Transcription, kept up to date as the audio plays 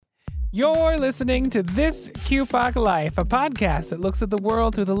You're listening to This QPOC Life, a podcast that looks at the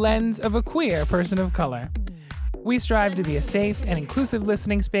world through the lens of a queer person of color. We strive to be a safe and inclusive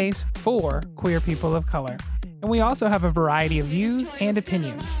listening space for queer people of color. And we also have a variety of views and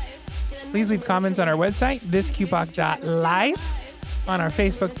opinions. Please leave comments on our website, thisqpoc.life, on our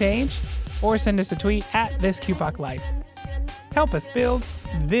Facebook page, or send us a tweet at thisqpoclife. Help us build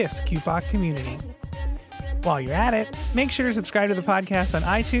this QPOC community. While you're at it, make sure to subscribe to the podcast on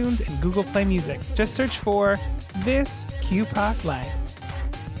iTunes and Google Play Music. Just search for This QPOC Life.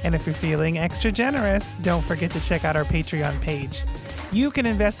 And if you're feeling extra generous, don't forget to check out our Patreon page. You can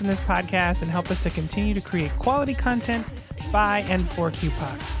invest in this podcast and help us to continue to create quality content by and for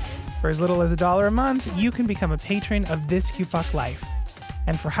QPOC. For as little as $1 a month, you can become a patron of This QPOC Life.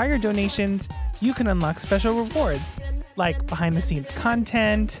 And for higher donations, you can unlock special rewards like behind-the-scenes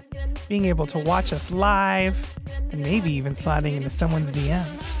content, being able to watch us live, and maybe even sliding into someone's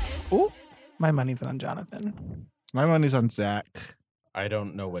DMs. Ooh, my money's on Jonathan. My money's on Zach. I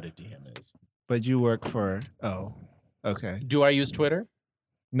don't know what a DM is. But you work for... Oh, okay. Do I use Twitter?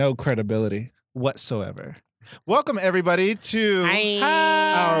 No credibility whatsoever. Welcome, everybody, to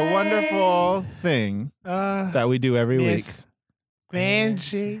our wonderful thing that we do every week.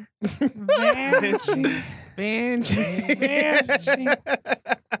 Vanjie.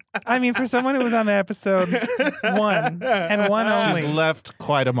 I mean, for someone who was on the episode 1 and 1 only, She's left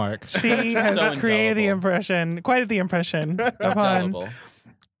quite a mark. she has So created indelible. quite the impression upon Indelible.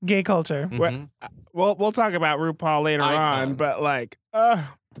 gay culture. Mhm. We'll talk about RuPaul later Icon. on, but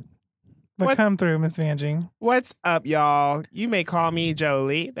But What- come through, Miss Vanjie. what's up, y'all? You may call me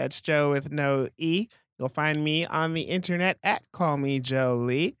Jolie. That's Joe with no E. You'll find me on the internet at Call Me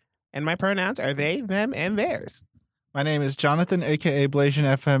Jolie, and my pronouns are they, them, and theirs. My name is Jonathan, a.k.a. Blasian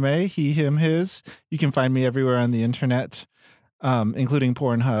FMA, he, him, his. You can find me everywhere on the internet, including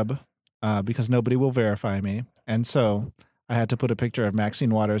Pornhub, because nobody will verify me. And so I had to put a picture of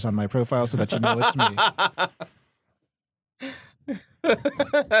Maxine Waters on my profile so that you know it's me.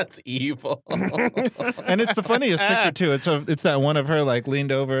 That's evil. And it's the funniest picture, too. It's that one of her, like,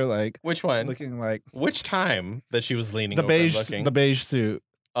 leaned over, like, Which one? looking like Which time that she was leaning the over and beige, looking? the beige suit.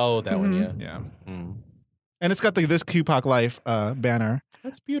 Oh, that one, yeah. Yeah. Mm. And it's got This QPOC Life banner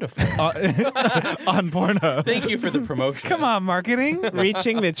That's beautiful. on Pornhub. Thank you for the promotion. Come on, marketing.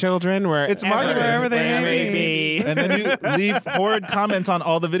 Reaching the children It's marketing. Wherever they may be. And then you leave horrid comments on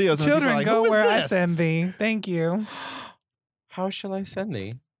all the videos. And Children, people are go like, where Who is I this? send thee. Thank you. How shall I send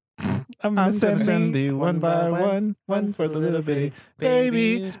thee? I'm I'm gonna gonna send send thee. thee one by one for the little bitty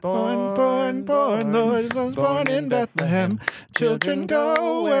baby. Born, Lord was born in Bethlehem. Children,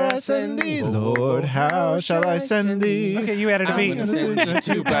 go where I send thee. Lord, how shall I send thee? Okay, you added a I'm beat. gonna send thee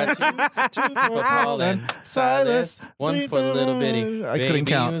two by two for Paul and Silas, one for the little bitty. I couldn't baby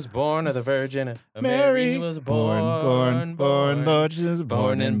count. was born of the Virgin. Mary was born, Lord Jesus,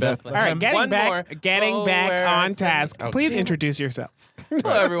 born in Bethlehem. All right, getting One more. back Go where I on send task. thee. Oh, Please damn it. introduce yourself.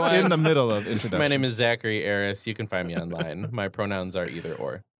 Hello, everyone. In the middle of introduction. My name is Zachary Aris. You can find me online. My pronouns are either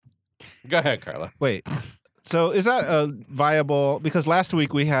or. Go ahead, Carla. Wait. So is that a viable? Because last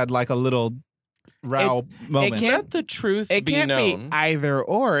week we had like a little row moment. can't- Let the truth It be can't known. be either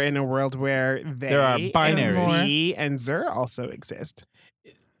or in a world where they There are binaries. and Z and Zer also exist.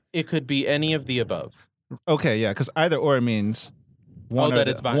 It could be any of the above. Okay, yeah, because either or means one, oh, or that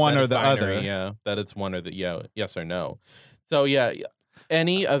the, it's bi- one that or it's the binary, other. Yeah, that it's one or the yes or no. So yeah,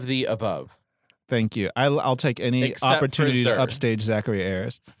 any of the above. Thank you. I'll take any Except for opportunity to Zer. upstage Zachary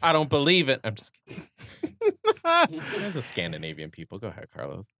Ayers. I don't believe it. I'm just kidding. There's a Scandinavian people. Go ahead,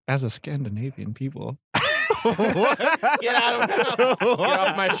 Carlos. As a Scandinavian people. Get out of my house. Get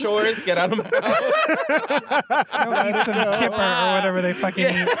off my shores. Get out of my house. Go eat some kipper or whatever they fucking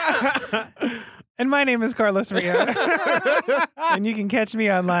eat. And my name is Carlos Rios. And you can catch me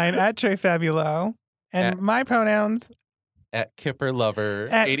online at Trey Fabulo. And At- my pronouns At Kipper Lover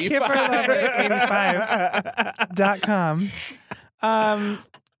at 85. kipperlover85.com.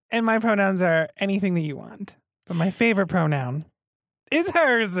 And my pronouns are anything that you want. But my favorite pronoun is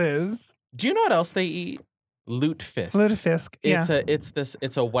hers. Do you know what else they eat? Lutefisk. Lutefisk. Yeah.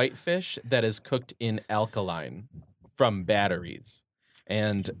 It's a whitefish that is cooked in alkaline from batteries,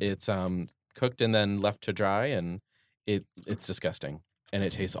 and it's cooked and then left to dry, and it's disgusting and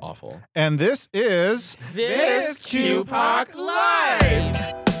it tastes awful. And this is This QPOC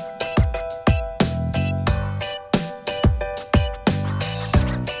Live!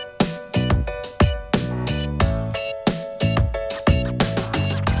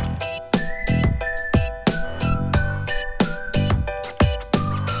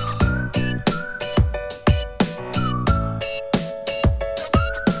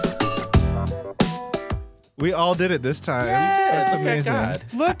 We all did it this time. Yay! That's Look at amazing. God.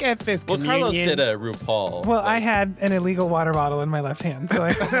 Look at this Well, communion. Carlos did a RuPaul. Well, I had an illegal water bottle in my left hand, so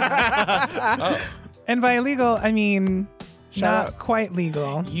I. Oh, And by illegal, I mean Shout not out. quite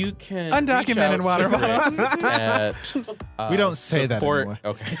legal. you can Undocumented reach out water to bottle. Brick at, We don't say that support, anymore.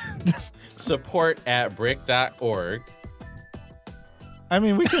 Okay. Support at brick.org. I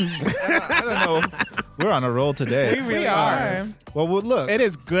mean, we can. I don't know. We're on a roll today. We really are. are. Well, look. It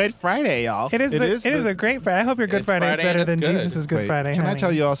is Good Friday, y'all. It is. It is It is the- a great Friday. I hope your Good It's Friday is Friday better and than it's good. Jesus' Good Wait, Friday. Can I honey.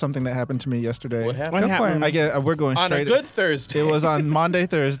 tell you all something that happened to me yesterday? What happened? What Go for happened? it. We're going On straight. a good Thursday. It was on Monday,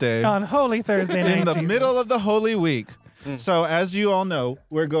 Thursday, On Holy Thursday night. in the Jesus. middle of the Holy Week. So as you all know,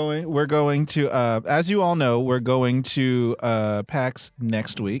 we're going to PAX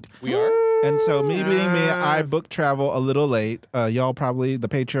next week. We are. And so me being me, I Yes. booked travel a little late. Y'all probably, the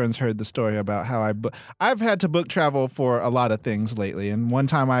patrons, heard the story about how I've had to book travel for a lot of things lately. And one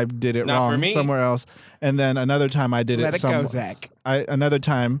time I did it Not for wrong me. somewhere else. And then another time I did Let it it go, somewhere. Zach. Another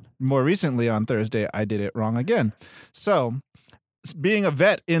time, more recently on Thursday, I did it wrong again. So, being a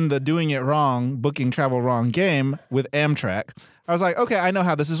vet in the doing it wrong, booking travel wrong game with Amtrak, I was like, okay, I know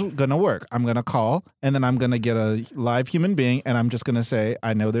how this is going to work. I'm going to call, and then I'm going to get a live human being, and I'm just going to say,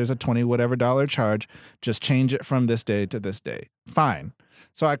 I know there's a $20 whatever charge. Just change it from this day to this day. Fine.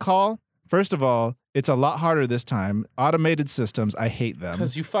 So I call. First of all, it's a lot harder this time. Automated systems, I hate them.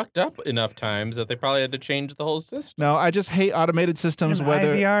 Because you fucked up enough times that they probably had to change the whole system. No, I just hate automated systems, An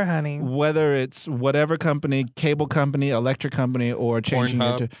whether IVR, honey. whether it's whatever company, cable company, electric company, or changing it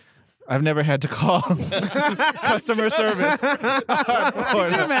Pornhub. to. I've never had to call customer service.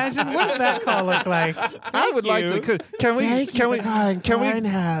 Could you imagine? What does that call look like? I would like to. Can we? Can we? Can we?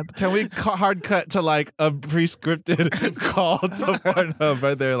 Pornhub. Can we hard cut to like a pre-scripted call to Pornhub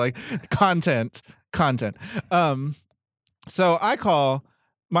right there, like content. So I call.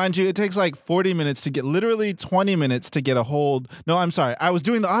 Mind you, it takes like 40 minutes to get, literally 20 minutes to get a hold. No, I'm sorry. I was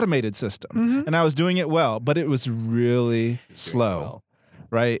doing the automated system and I was doing it well, but it was really slow, well.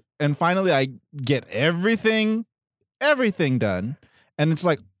 right? And finally, I get everything done. And it's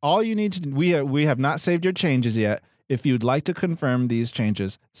like, all you need to do, we have not saved your changes yet. If you'd like to confirm these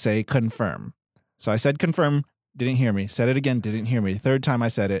changes, say confirm. So I said confirm, didn't hear me. Said it again, didn't hear me. Third time I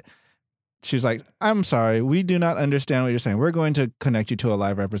said it. She was like, I'm sorry, we do not understand what you're saying. We're going to connect you to a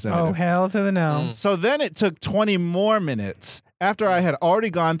live representative. Oh, hell to the no. So then it took 20 more minutes after I had already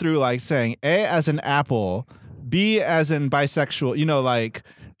gone through like saying A as in apple, B as in bisexual, like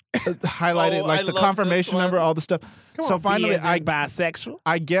highlighted Oh, like I the love confirmation this one. number, all the stuff. So finally I bisexual.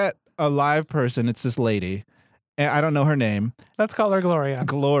 I get a live person. It's this lady. And I don't know her name. Let's call her Gloria.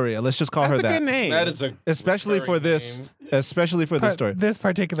 Gloria. Let's just call That's her a that. good name. That is a Especially for recurring this name. especially for this story. This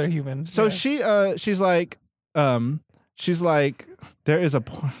particular human. So Yes. she's like there is a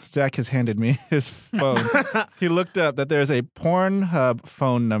Zach has handed me his phone. He looked up that there's a Pornhub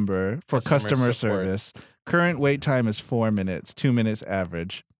phone number for Customer customer support. service. Current wait time is 4 minutes, 2 minutes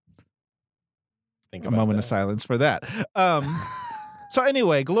average. Think A about moment that. of silence for that. So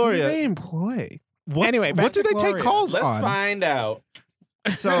anyway, Who do Gloria, they employ? what, Anyway, back what do to they take Gloria. calls Let's on? find out.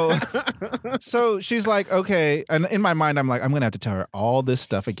 So she's like, okay. And in my mind, I'm like, I'm going to have to tell her all this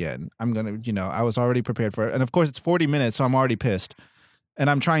stuff again. I'm going to, I was already prepared for it. And of course, it's 40 minutes, so I'm already pissed. And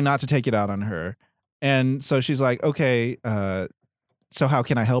I'm trying not to take it out on her. And so she's like, okay, so how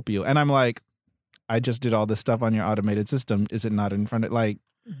can I help you? And I'm like, I just did all this stuff on your automated system. Is it not in front of,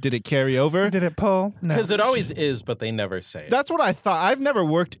 did it carry over? Did it pull? No. Because it always is, but they never say it. That's what I thought. I've never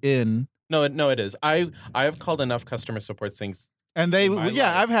worked in. No, it is. I have called enough customer support things. And they, In my life.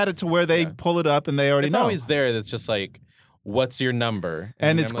 I've had it to where they Yeah. pull it up and they already It's know. always there. That's just like, what's your number?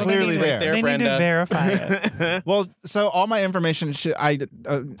 And it's I'm like, clearly "It's right there. there, they need Brenda. to verify it. Well, so all my information,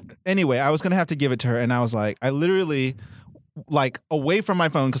 anyway, I was going to have to give it to her. And I was like, I literally, away from my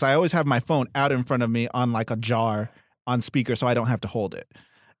phone, because I always have my phone out in front of me on a jar on speaker so I don't have to hold it.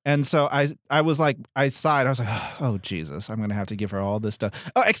 And so I was like, I sighed. I was like, oh, Jesus, I'm going to have to give her all this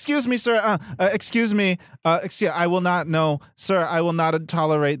stuff. Oh, excuse me, sir. Excuse me. I will not, no, sir, I will not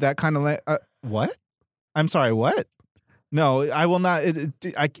tolerate that kind of, what? I'm sorry, what? No, I will not.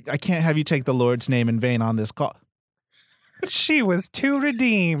 I can't have you take the Lord's name in vain on this call. She was too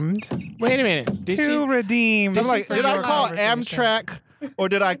redeemed. Wait a minute. Did Too she? redeemed. I'm like, for did I your call conversation. Amtrak or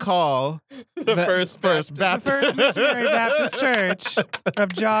did I call The first Baptist? The First Missionary Baptist Church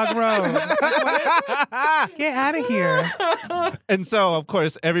of Jog Road. What? Get out of here. And so, of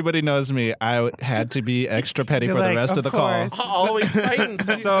course, everybody knows me. I had to be extra petty You're for the like, rest of the call. course. Always fighting.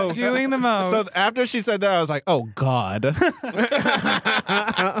 So, Doing the most. so after she said that, I was like, "Oh God."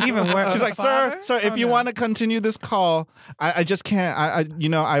 Even worse. She's like, "Sir, if you want to continue this call, I just can't.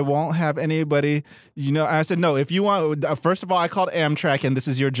 I won't have anybody. I said, no. If you want, first of all, I called Amtrak, and this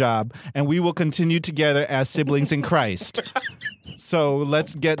is your job, and we will continue together as siblings in Christ. So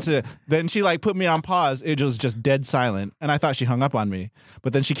let's get to. Then she put me on pause. It was just dead silent, and I thought she hung up on me.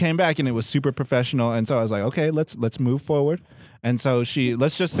 But then she came back, and it was super professional. And so I was like, okay, let's move forward. And so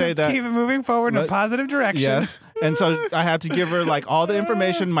let's just say Let's keep it moving forward in a positive direction. Yes. And so I have to give her all the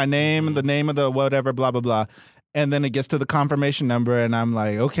information, my name, the name of the whatever, blah, blah, blah. And then it gets to the confirmation number, and I'm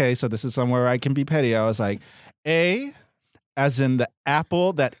like, okay, so this is somewhere I can be petty. I was like, A, as in the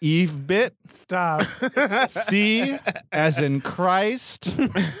apple that Eve bit. Stop. C, as in Christ.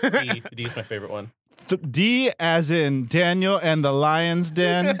 D is my favorite one. D, as in Daniel and the lion's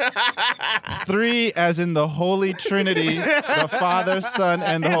den. 3, as in the Holy Trinity, the Father, Son,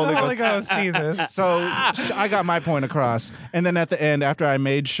 and the Holy Ghost. Jesus. So I got my point across. And then at the end, after I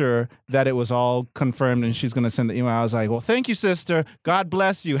made sure that it was all confirmed and she's going to send the email, I was like, well, thank you, sister. God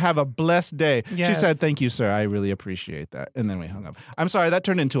bless you. Have a blessed day. She Yes. said, thank you, sir. I really appreciate that. And then we hung up. I'm sorry, that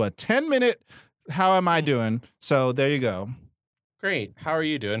turned into a 10-minute, how am I doing? So there you go. Great. How are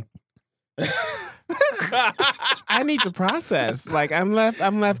you doing? I need to process. I'm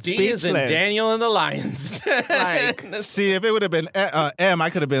left D speechless. is in Daniel and the Lions. See, if it would have been M, I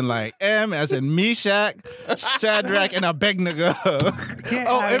could have been like M as in Meshach, Shadrach, and Abednego. Get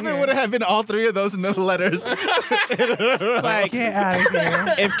Oh, outta if it here. would have been all 3 of those letters. Get out of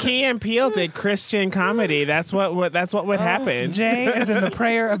here. If Key and Peele did Christian comedy, that's what would happen. J is in the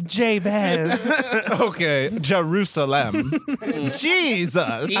prayer of Jabez. Okay, Jerusalem.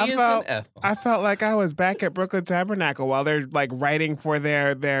 Jesus. E is in Ethel. I felt like I was back at Brooklyn Tabernacle while they're writing for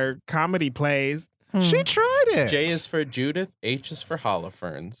their comedy plays. She tried it. J is for Judith. H is for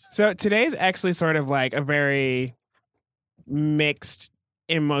Holofernes. So today's actually sort of a very mixed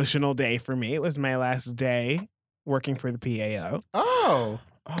emotional day for me. It was my last day working for the PAO. Oh.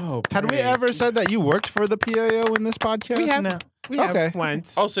 Oh, Had we praise. ever said that you worked for the PAO in this podcast? We have No. we have Okay.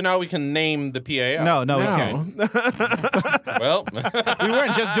 once. Oh, so now we can name the PAO. No, we can't. Well, We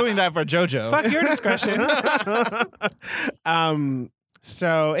weren't just doing that for JoJo. Fuck your discretion.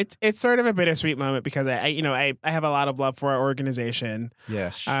 So it's sort of a bittersweet moment because I have a lot of love for our organization.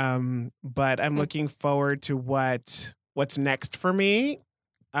 Yes. But I'm looking forward to what's next for me.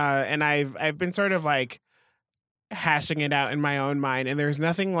 And I've been sort of hashing it out in my own mind, and there's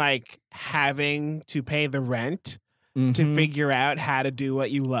nothing like having to pay the rent to Mhm. figure out how to do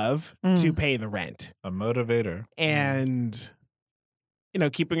what you love to pay the rent. A motivator. And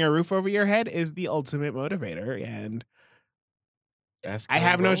keeping a roof over your head is the ultimate motivator, and ask I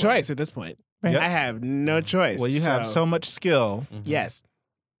have no Roland. choice at this point. Right. I have no choice. Well, you have so much skill. Mhm. yes.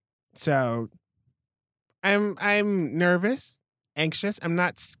 So I'm nervous, anxious. I'm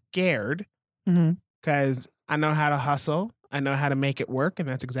not scared Mhm. because I know how to hustle. I know how to make it work, and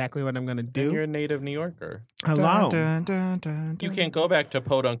that's exactly what I'm going to And do. you're a native New Yorker. Alone, Dun, dun, dun, You dun. can't go back to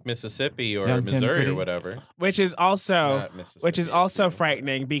Podunk, Mississippi, or Young and Missouri, pretty. or whatever. which is also Not Mississippi.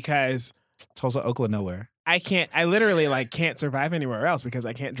 frightening because Tulsa, Oklahoma, nowhere. I literally can't survive anywhere else because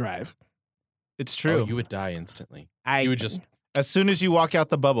I can't drive. It's Oh, true. you would die instantly. I You would just. As soon as you walk out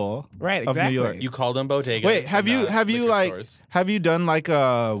the bubble. right of New exactly. York. You call them bodegas. Wait, have and you not have you liquor like stores. have you done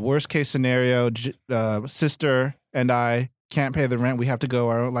a worst case scenario? Sister and I can't pay the rent. We have to go.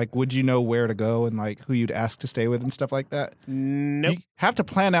 Or would you know where to go and who you'd ask to stay with and stuff like that? Nope. You have to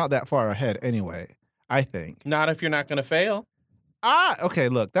plan out that far ahead anyway. I think. Not if you're not going to fail. Okay.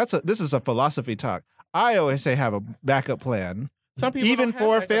 Look, this is a philosophy talk. I always say have a backup plan, Some people even don't have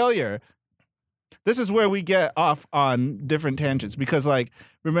for backup- failure. This is where we get off on different tangents because,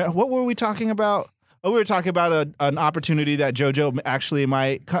 remember what were we talking about? Oh, we were talking about an opportunity that JoJo actually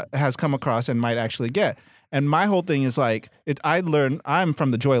has come across and might actually get. And my whole thing is I'm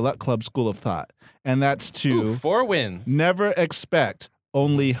from the Joy Luck Club school of thought, and that's to Ooh, 4 wins. never expect,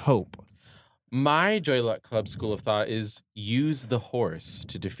 only hope. My Joy Luck Club school of thought is use the horse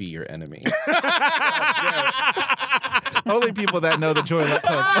to defeat your enemy. Only people that know the Joy Luck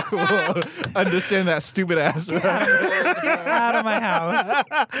Club will understand that stupid ass. Get out of my house.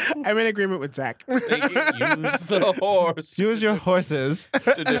 I'm in agreement with Zach. Use the horse. Use your horses.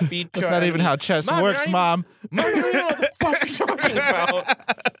 to defeat That's your not even enemy. how chess Mom, works, you're Mom. Mom, you don't know what the fuck you're talking about.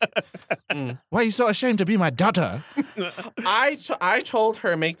 Why are you so ashamed to be my daughter? I told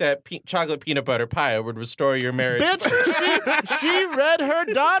her make that chocolate peanut butter pie. It would restore your marriage. Bitch, she read her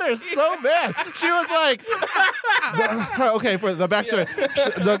daughter so bad. She was like, okay, for the backstory,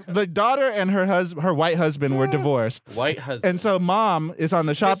 the daughter and her white husband were divorced, White husband. and so mom is on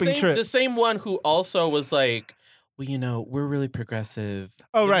the shopping trip. The same one who also was like, well, you know, we're really progressive.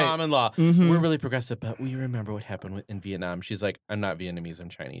 Oh, The right. mom-in-law, Mhm. we're really progressive, but we remember what happened in Vietnam. She's like, I'm not Vietnamese, I'm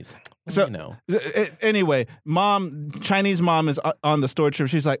Chinese. Well, So- you know. Anyway, Chinese mom is on the store trip.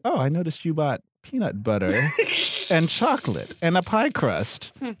 She's like, oh, I noticed you bought peanut butter and chocolate and a pie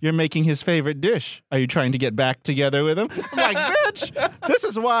crust. You're making his favorite dish. Are you trying to get back together with him? I'm like, bitch, this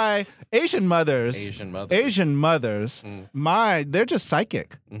is why Asian mothers, Asian mothers. they're just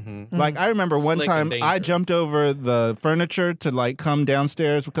psychic. Mm-hmm. Like I remember one Slick time and I dangerous. jumped over the furniture to like come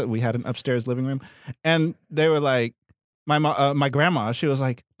downstairs because we had an upstairs living room, and they were like, my grandma, she was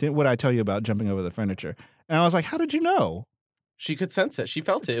like, "What I tell you about jumping over the furniture?" And I was like, "How did you know?" She could sense it. She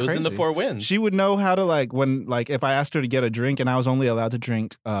felt it. It's It was in the crazy. four winds. She would know how to if I asked her to get a drink and I was only allowed to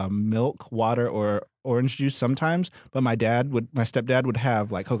drink milk, water, or orange juice sometimes, but my stepdad would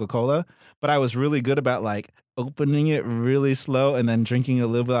have like Coca-Cola, but I was really good about like opening it really slow and then drinking a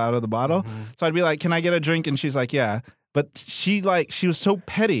little bit out of the bottle. Mhm. So I'd be like, "Can I get a drink?" And she's like, "Yeah." But she was so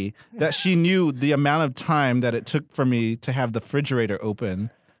petty that she knew the amount of time that it took for me to have the refrigerator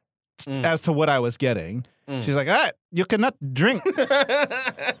open Mm. as to what I was getting. Mm. She's like, you cannot drink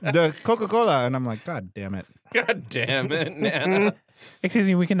the Coca-Cola. And I'm like, God damn it. God damn it, Nana. Excuse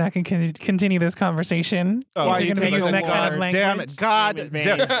me, we cannot continue this conversation. Oh, Why You're you gonna be taking using the that kind of words? language. Damn it. God Damn it,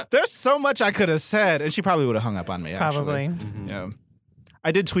 damn Vane. There's so much I could have said. And she probably would have hung up on me, actually. Probably. Mhm. Yeah.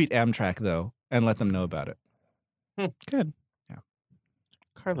 I did tweet Amtrak, though, and let them know about it. Good.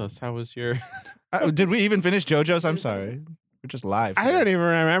 Carlos, how was your... Did we even finish JoJo's? I'm sorry. We're just live. I don't even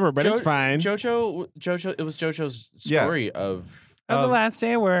remember, but it's fine. Jojo, it was Jojo's Yeah. story of Of the last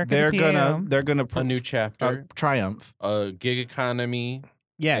day of work. They're at the gonna a new chapter, triumph. a gig economy.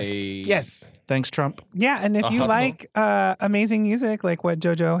 Yes. a- Yes. Thanks, Trump. Yeah, and if A you hustle. like amazing music, like what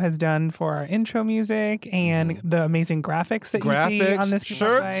JoJo has done for our intro music and the amazing graphics that you see on this Graphics,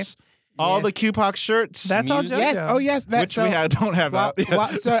 Q-Pop Live, shirts, all Yes. the QPOC shirts, that's all music. JoJo. Yes. Oh, yes. which we don't have Well, out yet. well,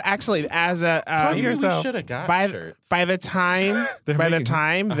 so actually, as a Plug Maybe yourself. we should have got by shirts. by the time They're by the making-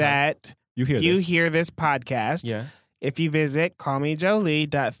 time that you hear you this. hear this podcast, Yeah. if you visit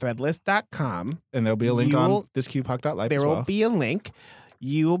callmejolie.threadless.com, And there'll be a link You on will- this QPOC.life there as will well. be a link.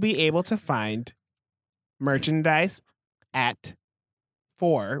 You will be able to find merchandise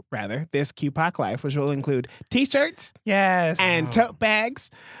for this QPOC Life, which will include T-shirts Yes. and Wow. tote bags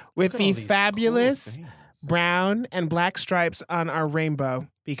with Look at all the these fabulous cool things. brown and black stripes on our rainbow.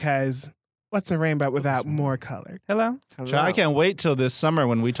 Because what's a rainbow without more color? Hello. Child, I can't wait till this summer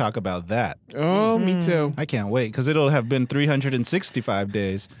when we talk about that. Oh, me too. I can't wait because it'll have been 365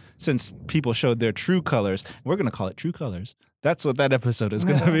 days since people showed their true colors. We're going to call it True Colors. That's what that episode is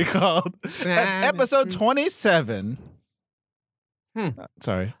going to be called. Episode 27.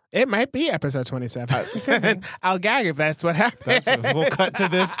 Sorry. It might be episode 27. I'll gag if that's what happens. We'll cut to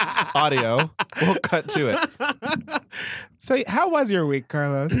this audio. We'll cut to it. So, how was your week,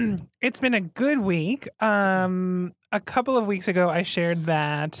 Carlos? It's been a good week. A couple of weeks ago, I shared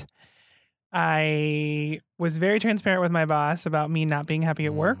that I was very transparent with my boss about me not being happy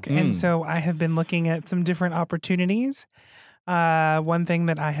at work. And so I have been looking at some different opportunities. One thing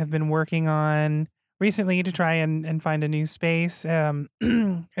that I have been working on recently to try and find a new space, a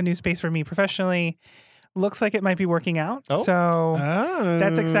new space for me professionally, looks like it might be working out. Oh. So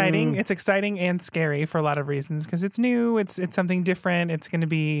that's exciting. Oh. It's exciting and scary for a lot of reasons because it's new. It's something different. It's going to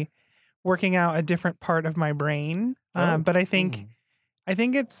be working out a different part of my brain. But I think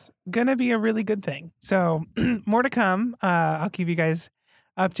it's going to be a really good thing. So more to come. I'll keep you guys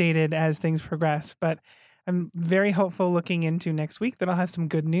updated as things progress. But I'm very hopeful looking into next week that I'll have some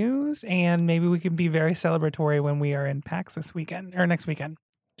good news and maybe we can be very celebratory when we are in PAX this weekend or next weekend.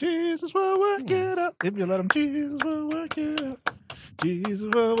 Jesus will work it out. If you let him, Jesus will work it out. Jesus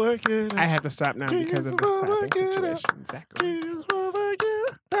will work it out. I have to stop now because of this clapping situation. Zachary. Jesus will work it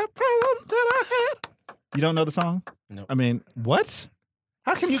out. That problem that I had. You don't know the song? No. I mean, what?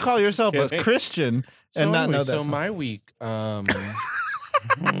 How can you call yourself a Kidding. Christian So and not anyway, know that so song? my week,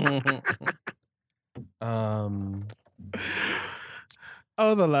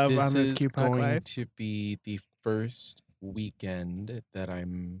 Oh, the love on this is Q-Puck going life. to be the first weekend that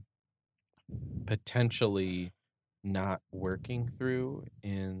I'm potentially not working through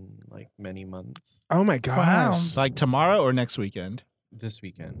in like many months. Oh my gosh. Like tomorrow or next weekend? This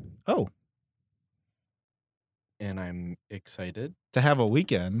weekend. Oh, And I'm excited to have a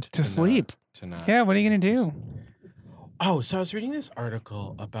weekend. To sleep. to not. Yeah, what are you going to do? Oh, so I was reading this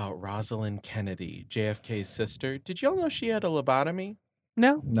article about Rosalind Kennedy, JFK's sister. Did y'all know she had a lobotomy?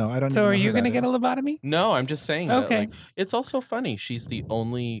 No? No, I don't. So even are know you who going to that get a is. lobotomy? No, I'm just saying that. Okay. Like, it's also funny. She's the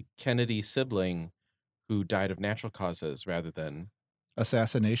only Kennedy sibling who died of natural causes rather than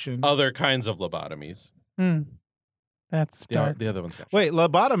assassination? other kinds of lobotomies. That's The, dark. the other ones got shot. Wait,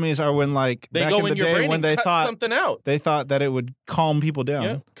 lobotomies are when like They back go in the in your day brain when and they cut thought something out. that it would calm people down.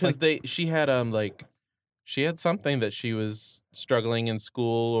 Yeah, because Like, she had she had something that she was struggling in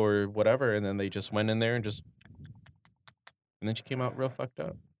school or whatever, and then they just went in there and then she came out real fucked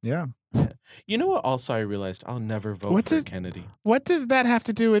up. yeah. You know what? Also, I realized I'll never vote What for does- Kennedy. What does that have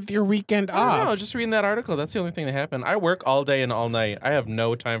to do with your weekend I don't know. off? Just reading that article. That's the only thing that happened. I work all day and all night. I have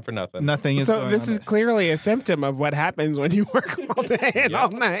no time for nothing. Nothing is So going this on. is clearly a symptom of what happens when you work all day and Yep. all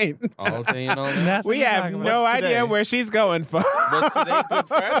night. All day and all night. Nothing We to have talk about. no What's idea today? where she's going for. What's today? Good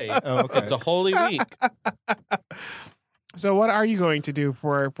Friday. Oh, okay. It's a holy week. So what are you going to do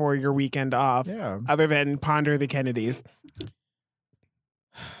for your weekend off Yeah. other than ponder the Kennedys?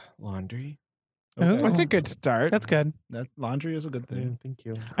 Laundry. Ooh. That's a good start. That's good. That laundry is a good thing. Thank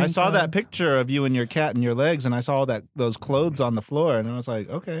you. I saw that clothes. picture of you and your cat and your legs, and I saw those clothes on the floor, and I was like,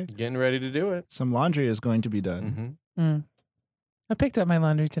 okay, Getting ready to do it. some laundry is going to be done. Mm-hmm. I picked up my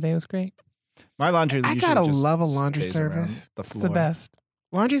laundry today. It was great. My laundry. I usually gotta just love a laundry stays around service. The It's floor. the best.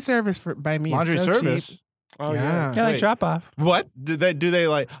 Laundry service by me Laundry is so service. cheap. Oh Yeah. Yeah, like Wait. drop off. What do they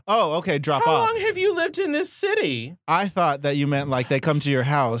like? Oh, okay, drop How off. long have you lived in this city? I thought that you meant like they come to your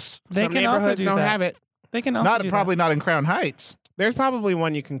house. They Some can also neighborhoods do don't that. have it. They can also Not do probably not in Crown Heights. There's probably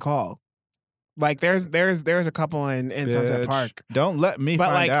one you can call. Like there's a couple in Sunset Bitch. Park. Don't let me But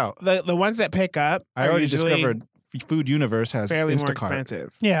find like out. the ones that pick up I are already usually discovered Food Universe has fairly more Instacart.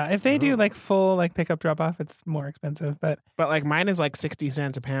 expensive. That. Yeah, if they do Oh. like full like pickup drop off, it's more expensive. But But like mine is like 60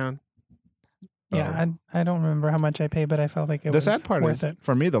 cents a pound. yeah, I don't remember how much I pay, but I felt like it The was sad part worth is, it.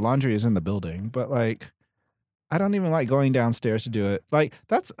 for me, the laundry is in the building, but like, I don't even like going downstairs to do it. Like,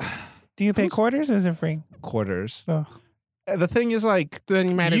 that's Do you pay Who's- quarters or is it free? quarters. Oh. The thing is, like, Then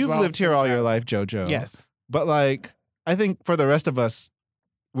you might as you've well lived here all your life, JoJo. Yes. But like, I think for the rest of us,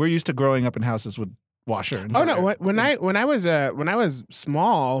 we're used to growing up in houses with washer. And Oh no! dryer. When I was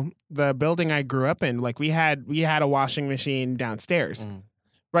small, the building I grew up in, like we had a washing machine downstairs. Mm.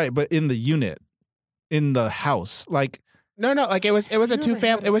 Right, but in the unit, in the house, like, No, like it was a You ever two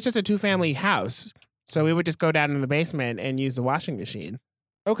family. had- It was just a 2-family house. So we would just go down in the basement and use the washing machine.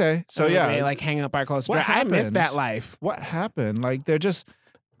 okay, so And yeah, we, like hang up our clothes. What I miss happened? that life. what happened? Like, they're just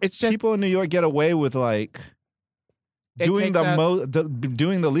It's just people in New York get away with like It doing takes the up-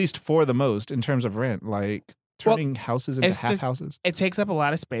 doing the least for the most in terms of rent, like Well, turning houses into it's half just- houses. it takes up a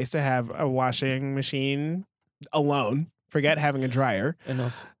lot of space to have a washing machine alone. Forget having a dryer. And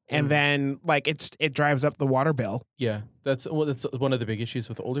also, And then like it drives up the water bill. yeah, that's one of the big issues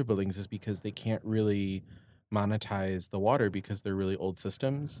with older buildings is because they can't really monetize the water because they're really old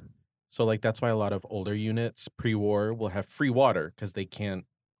systems. So like that's why a lot of older units pre-war will have free water because they can't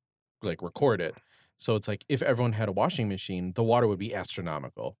like record it. So it's like if everyone had a washing machine, the water would be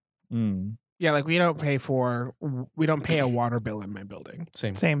astronomical. Mm. Yeah, like we don't pay a water bill in my building.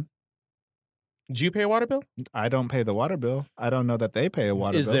 Same. Same. Do you pay a water bill? I don't pay the water bill. I don't know that they pay a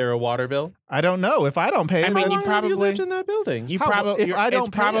water Is bill. there a water bill? I don't know if I don't pay. I it, mean, then- you How long have probably- lived in that building. You How- probably if I don't it's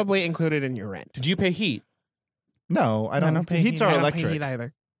pay it- probably included in your rent. Do you pay heat? no, I don't. don't pay Heats heat. are I don't pay electric. heat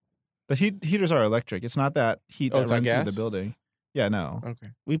either. The heaters are electric. It's not that heat Oh, that it's not runs through gas? the building. Yeah, no. Okay.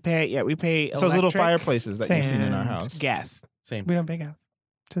 We pay It's those little electric fireplaces that you've seen in our and house. Gas. Same. We don't pay gas.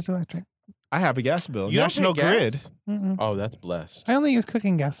 Just electric. I have a gas bill. You don't National pay Grid. gas? Mm-mm. Oh, that's blessed. I only use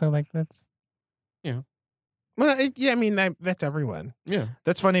cooking gas, so like that's Well, yeah, I mean that's everyone. Yeah.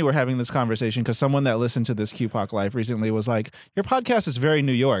 That's funny we're having this conversation because someone that listened to this QPOC Life recently was like, your podcast is very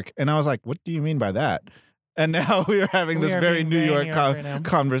New York. And I was like, what do you mean by that? And now we are having We this are very being New very York New York right now.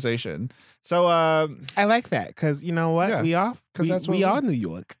 conversation. So, I like that because you know what Yeah, we are 'cause that's what we we- are New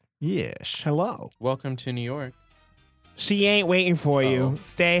York. yes. Hello. Welcome to New York. She ain't waiting for you. Uh-oh.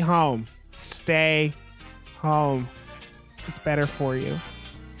 Stay home. Stay home. It's better for you.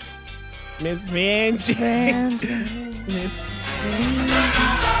 Miss Vanjie. Vanjie. Miss Work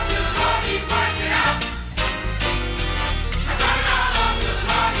it out. I turn it all up to the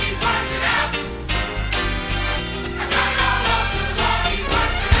dog, he works it out.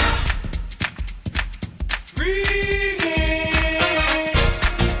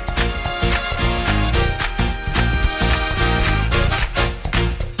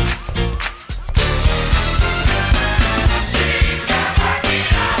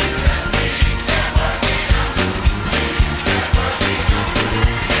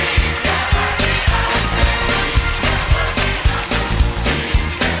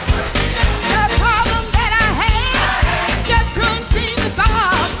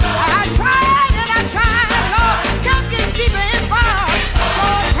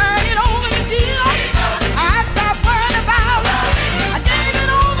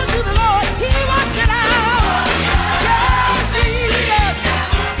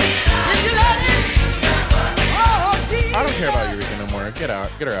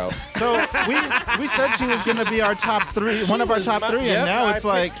 out. So we said she was going to be our top three, one of our top three, and now it's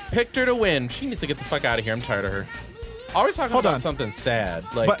like. Picked her to win. She needs to get the fuck out of here. I'm tired of her. Always talking Hold about on. something sad.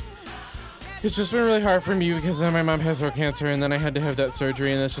 Like, But- it's just been really hard for me because my mom had throat cancer, and then I had to have that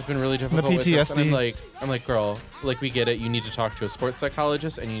surgery, and that's just been really difficult. with this. And PTSD. I'm like, girl, like, we get it. You need to talk to a sports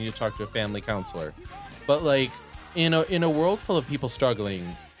psychologist, and you need to talk to a family counselor. But like, in a world full of people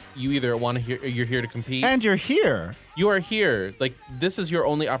struggling, you either want to you're here to compete, And you're here. you are here. Like, this is your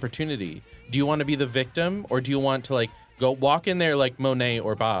only opportunity. Do you want to be the victim, or do you want to like go walk in there like Monet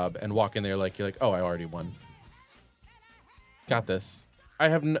or Bob, and walk in there like you're like, oh, I already won. Got this.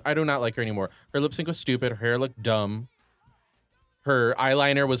 I do not like her anymore. Her lip sync was stupid. Her hair looked dumb. Her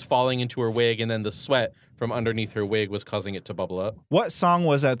eyeliner was falling into her wig, and then the sweat from underneath her wig was causing it to bubble up. What song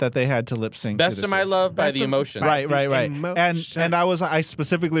was that they had to lip sync? Best to of My Love by Best The of- Emotions. by- Right. Emotions. And I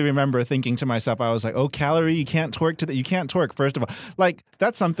specifically remember thinking to myself, I was like, oh, Calorie, you can't twerk to that. You can't twerk. First of all, like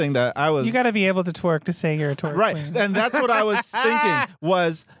that's something that I was. You got to be able to twerk to say you're a twerk right, queen. and that's what I was thinking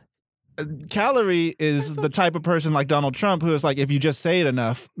was. Calorie is the type of person like Donald Trump who is like, if you just say it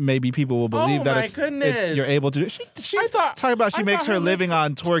enough, maybe people will believe Oh that my it's goodness. you're able to do. She's talking about she I makes thought her her living lip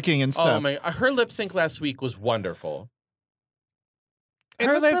on twerking and Oh stuff. my! Her lip sync last week was wonderful. It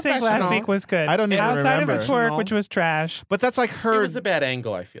Her was lip sync last professional. week was good. I don't even Outside remember. of the twerk, which was trash. But that's like It her. was a bad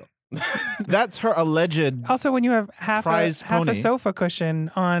angle, I feel. That's her alleged. Also, when you have half Prize a pony. sofa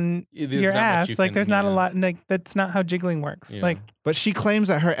cushion on There's your not much ass, you like can- there's not a yeah. lot. Like that's not how jiggling works. Yeah. Like, But she claims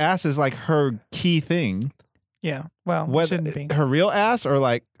that her ass is like her key thing. yeah, well, it Whether shouldn't be. her real ass or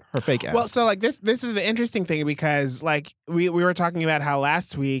like her fake ass. Well, so like this is the interesting thing because like we were talking about how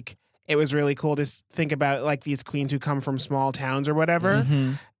last week it was really cool to think about like these queens who come from small towns or whatever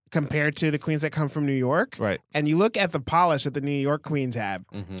Mhm. compared to the queens that come from New York. Right. And you look at the polish that the New York queens have.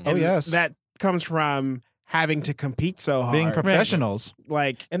 Mhm. Oh, and yes. That comes from having to compete so hard. Being professionals.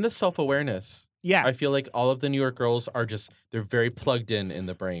 like And the self-awareness. yeah. I feel like all of the New York girls are just they're very plugged in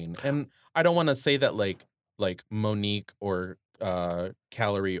the brain. And I don't want to say that like Monique or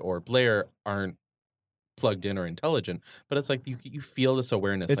Calorie or Blair aren't plugged in or intelligent, but it's like you feel this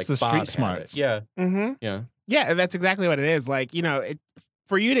awareness. It's like the street Bob had it. smarts. Yeah, Mm-hmm. yeah. Yeah, that's exactly what it is. Like, you know,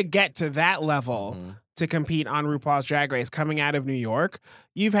 for you to get to that level Mhm. to compete on RuPaul's Drag Race coming out of New York,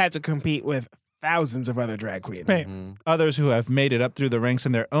 you've had to compete with thousands of other drag queens. Right. Mhm. Others who have made it up through the ranks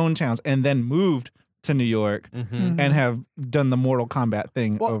in their own towns and then moved to New York Mhm. Mhm. and have done the Mortal Kombat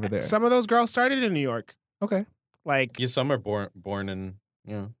thing Well, over there. some of those girls started in New York. Okay. Like, Yeah, some are born in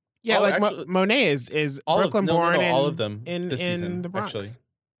yeah, Oh, like actually- Monet is all Brooklyn of no, born no, in, all of them in, this in season, the Bronx. actually.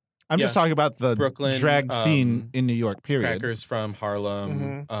 I'm just talking about the Brooklyn, drag scene in New York, period. Crackers from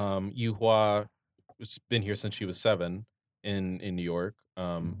Harlem. Yuhua has been here since she was 7 in New York.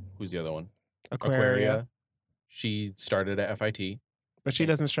 Who's the other one? Aquaria. She started at FIT. But she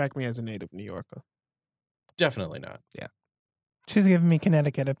doesn't strike me as a native New Yorker. Definitely not. She's giving me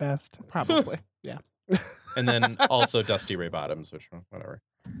Connecticut at best. Probably. yeah. And then also Dusty Ray Bottoms, which whatever.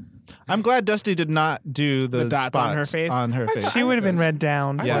 I'm glad Dusty did not do the dots on her spots face? On her face. She would have been read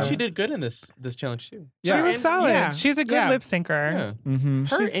down. I Yeah. thought she did good in this challenge too. Yeah. She was And- solid. yeah, She's a good yeah. lip syncer. Yeah. Mm-hmm.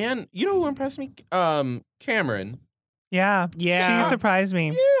 Her She's- and you know who impressed me? Cameron. Yeah. Yeah. She surprised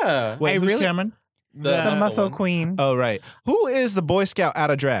me. Yeah. Wait, I who's really- Cameron? The muscle one. queen. Oh, right. Who is the Boy Scout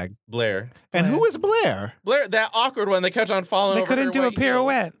out of drag? Blair. And who is Blair? Blair, that awkward one that kept on falling They over her couldn't do a white heel.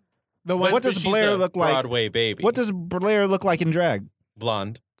 pirouette. The What one does She's Blair a look like? Broadway baby. What does Blair look like in drag?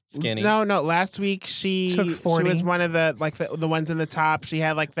 Blonde, skinny. No, last week she She looks 40. was one of the like the ones in the top. She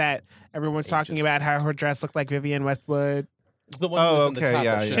had like that. Everyone's talking Ages. about how her dress looked like Vivienne Westwood. It's the one Oh, who was in the okay, top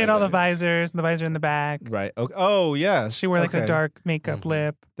yeah, of yeah. She had all the visors and the visor in the back. Right. Okay. Oh, yes. She wore like okay. a dark makeup Mhm.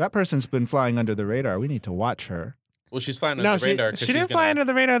 lip. That person's been flying under the radar. We need to watch her. Well, she's flying No, under the she- radar. 'cause She she's didn't fly gonna- under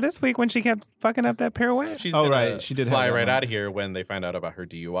the radar this week when she kept fucking up that pirouette. She's Oh, gonna right. She did have fly that right one. out of here when they find out about her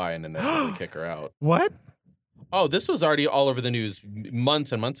DUI and then inevitably kick her out. What? Oh, this was already all over the news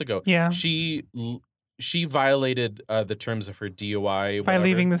months and months ago. Yeah. She violated the terms of her DUI By whatever.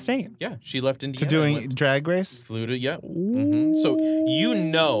 leaving the state. Yeah, she left Indiana. To and doing went- drag race? flew to So you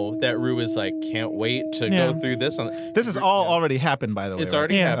know that Rue is like can't wait to Yeah. go through this. This has all Yeah. already happened, by the way. It's right?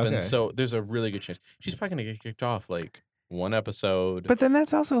 already Yeah. happened. Okay. So there's a really good chance she's probably gonna get kicked off like one episode. But then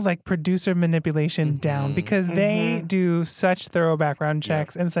that's also like producer manipulation down Mhm. because they Mhm. do such thorough background Yeah.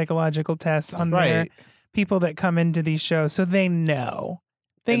 checks and psychological tests on their Right. people that come into these shows. So they know.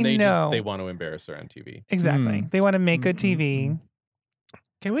 They and they know. they want to embarrass her on TV. Exactly. They want to make good TV.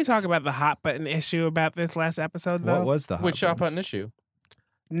 Can we talk about the hot button issue about this last episode though? What was the hot Which shot button? button issue?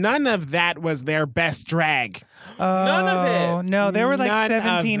 None of that was their best drag. None of it. Oh, no, there were like None of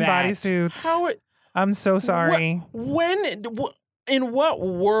 17 that. bodysuits. How it? I'm so sorry. When? In what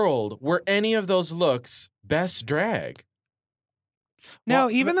world were any of those looks best drag? No,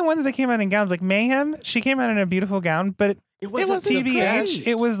 Well, even the ones that came out in gowns, like Mayhem, she came out in a beautiful gown, but It wasn't the TBH, best.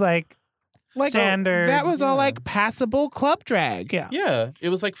 it was like standard. That was all yeah. like passable club drag. yeah. Yeah, it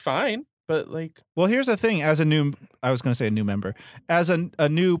was like fine, but like Well, here's the thing. As a new, I was going to say a new member. As a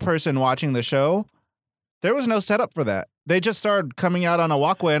new person watching the show, there was no setup for that. They just started coming out on a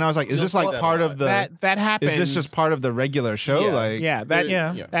walkway, and I was like, "Is You'll this see like that part a of lot. the? That happens. Is this just part of the regular show? Yeah. Like, that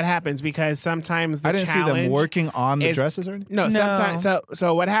they're- that happens because sometimes the I didn't see challenge them working on the is- dresses or anything. No, No. sometimes.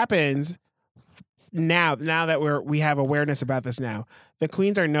 So what happens now? Now that we have awareness about this, now the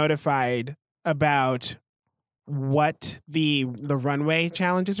queens are notified about what the runway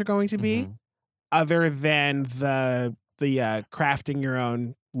challenges are going to be, Mhm. other than the crafting your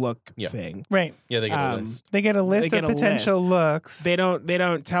own look Yeah. thing. Right. Yeah, they get a Um, list. They get a list get of a potential looks. They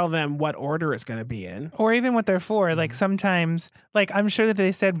don't tell them what order it's going to be in. or even what they're for. Like sometimes, like I'm sure that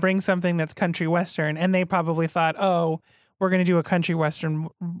they said bring something that's country western, and they probably thought, oh, we're going to do a country western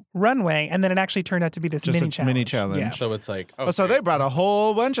runway, and then it actually turned out to be this Just mini a challenge. mini challenge. Yeah. So it's like, Oh, so okay. they brought a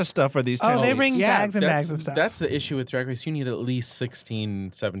whole bunch of stuff for these. Oh, they 10 bring Yeah, bags and bags of stuff. That's the issue with Drag Race. You need at least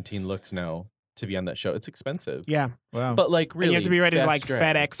 16, 17 looks now to be on that show. It's expensive. Yeah, Wow. But like really, and you have to be ready to best like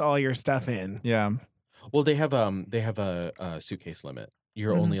drag. FedEx all your stuff in. yeah. Well, they have a suitcase limit.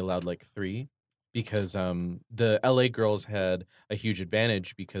 You're Mhm. only allowed like 3 because the LA girls had a huge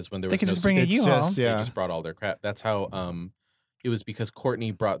advantage because when there They was could no just bring a It's U-Haul. just- they yeah. just brought all their crap. That's how it was because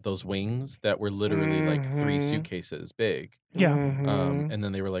Courtney brought those wings that were literally like 3 Mhm. suitcases big. Yeah. Mhm. And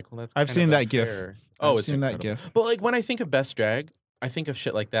then they were like, well, that's I've kind seen of that gif. unfair. Oh, I've it's seen that incredible. gif. But like when I think of best drag, I think of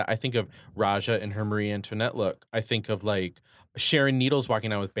shit like that. I think of Raja in her Marie Antoinette look. I think of like Sharon Needles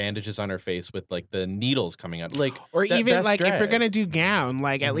walking out with bandages on her face with like the needles coming out. Like Or that even best like if you're drag. gonna do gown,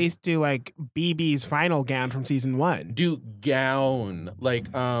 like at Mhm. least do like BB's final gown from season 1. do gown. Like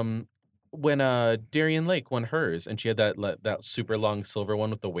when Darian Lake won hers and she had that super long silver one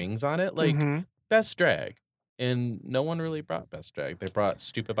with the wings on it. Like Mhm. best drag. And no one really brought best drag. They brought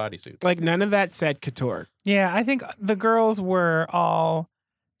stupid bodysuits. Like none of that said couture. Yeah, I think the girls were all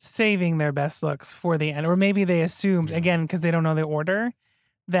saving their best looks for the end, or maybe they assumed Yeah. again because they don't know the order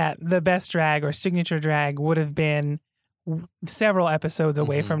that the best drag or signature drag would have been several episodes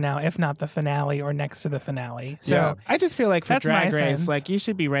away Mhm. from now, if not the finale or next to the finale. So Yeah. I just feel like for That's my Drag Race, sense. like you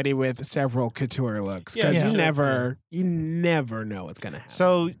should be ready with several couture looks Yeah, because you you should, never know what's gonna happen.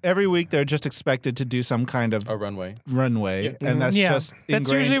 So every week they're just expected to do some kind of a runway. runway, Yeah. and that's yeah, just that's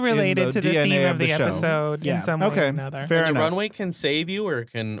ingrained usually related in to the DNA theme of the show. episode Yeah. in some way Okay, or another. fair And the enough. runway can save you or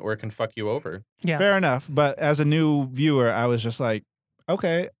can fuck you over. Yeah. Fair enough. But as a new viewer, I was just like,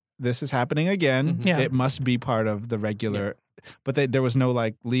 okay, this is happening again. Mhm. Yeah. It must be part of the regular. But there was no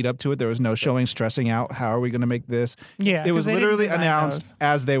like lead up to it. There was no showing, stressing out. How are we going to make this? Yeah, It was 'cause they didn't literally design announced those.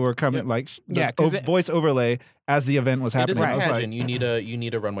 as they were coming, Yep. like the Yeah, 'cause voice overlay as the event was It happening. is a I was like, pageant. You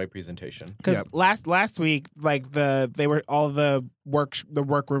need a runway presentation. Because last week, like they were all the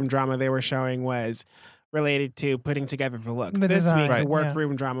workroom drama they were showing was related to putting together the looks. The This design, week, the Right.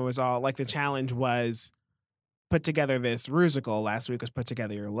 workroom drama was all like the challenge was put together this rusical. Last week was put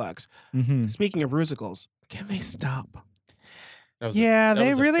together your looks. mhm. Speaking of rusicals, can they stop? That was a- Yeah, that they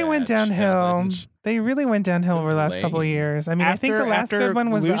was a really went bad downhill. challenge. They really went downhill It over the was last couple of lame. years. I mean, I think the last After good one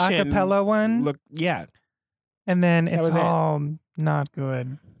was the Lucian acapella one, Look, yeah, and then that it's was it. all not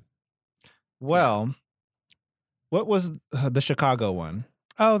good. Well, what was the Chicago one?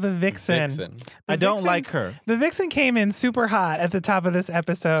 Oh, the Vixen. Vixen. The I don't Vixen- like her. The Vixen came in super hot at the top of this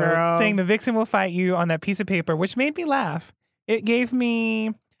episode, Girl. saying the Vixen will fight you on that piece of paper, which made me laugh. It gave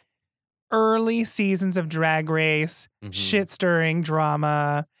me early seasons of Drag Race, Mhm. shit stirring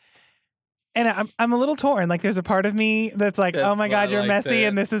drama. And I'm a little torn. Like, there's a part of me that's like, oh That's my God, not you're like messy that.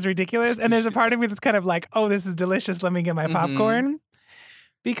 and this is ridiculous. And there's a part of me that's kind of like, oh, this is delicious. Let me get my Mhm. popcorn.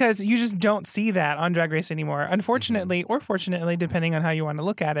 Because you just don't see that on Drag Race anymore. Unfortunately, or fortunately, depending on how you want to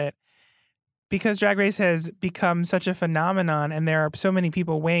look at it. Because Drag Race has become such a phenomenon and there are so many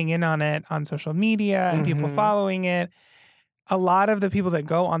people weighing in on it on social media and people Mhm. following it. A lot of the people that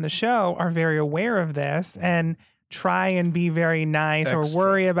go on the show are very aware of this and try and be very nice or Extra.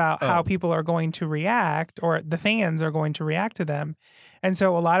 worry about how Oh. people are going to react or the fans are going to react to them. And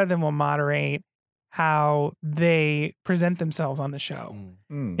so a lot of them will moderate how they present themselves on the show Mm.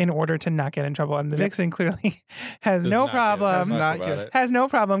 Mm. in order to not get in trouble. And the Yep. Vixen clearly has Does no not give a problem Has fuck not about give- it. has no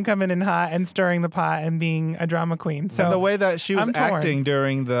problem coming in hot and stirring the pot and being a drama queen. So and the way that she was I'm torn. acting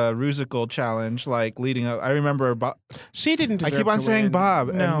during the Rusical challenge, like leading up, I remember. She didn't. I Deserve keep on to saying win. Bob,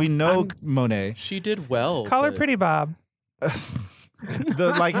 No, and we know I'm- Monet. She did well. call her but- Pretty Bob.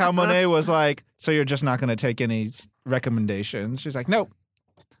 like how Monet was like, so you're just not going to take any recommendations. She's like, nope.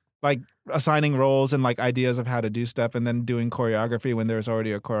 Like assigning roles and like ideas of how to do stuff and then doing choreography when there's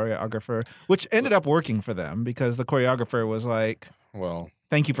already a choreographer, which ended up working for them because the choreographer was like, Well,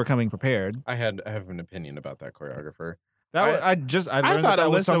 thank you for coming prepared. I have an opinion about that choreographer. That was, I learned thought that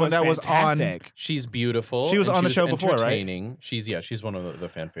was Alyssa someone that was on. fantastic. She's beautiful. She was and on the show before, right? entertaining. She's one of the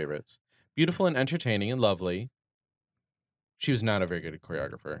fan favorites. Beautiful and entertaining and lovely. She was not a very good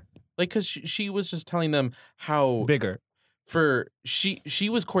choreographer. Like, because she was just telling them how Bigger. she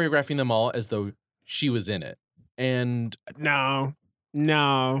was choreographing them all as though she was in it, and No.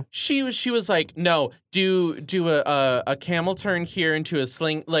 she was like, no, do a camel turn here into a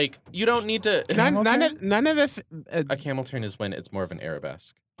sling. Like, you don't need to. None of the. A camel turn is when it's more of an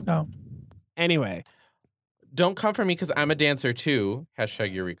arabesque. Oh, Anyway, Don't come for me because I'm a dancer too.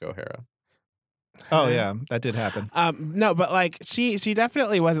 Hashtag Eureka O'Hara. Oh yeah, that did happen. no, but like she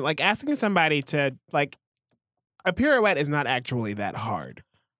definitely wasn't like asking somebody to like a pirouette is not actually that hard,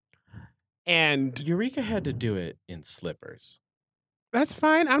 and Eureka had to do it in slippers. that's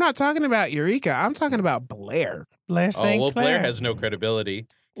fine. I'm not talking about Eureka. I'm talking about Blair. Blair Oh, St. well, Clair. Blair has no credibility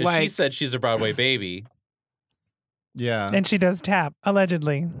because she Like- said she's a Broadway baby. Yeah. And she does tap,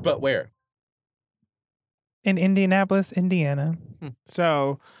 allegedly, But where? in Indianapolis, Indiana.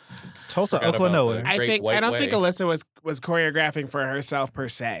 So Tulsa, Forgot Oklahoma. about I Great think White I don't think Way. Alyssa was choreographing for herself per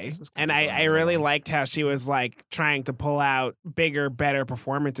se, and I really liked how she was like trying to pull out bigger, better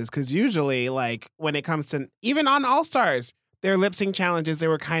performances because usually like when it comes to even on All Stars, their lip sync challenges they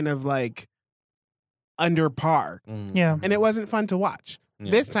were kind of like under par, Mm, Yeah. and it wasn't fun to watch. yeah,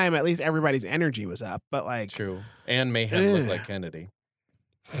 This time, at least everybody's energy was up, but like true. And Mayhem looked Ugh. like Kennedy.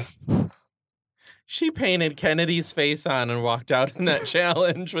 She painted Kennedy's face on and walked out in that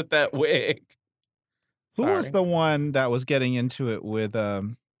challenge with that wig. Who was Sorry. the one that was getting into it with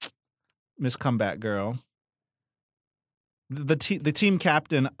Miss Comeback Girl? The team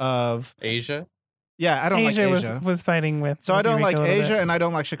captain of Asia? I don't Asia like Asia. was fighting with. So I with don't like Eureka a little Asia bit. and I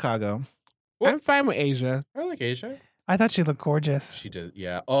don't like Chicago. I'm fine with Asia. I like Asia. I thought she looked gorgeous. She did,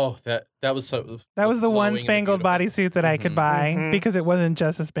 yeah. Oh, that was so. That was the flowing one and spangled beautiful. bodysuit that I could Mhm. buy Mhm. because it wasn't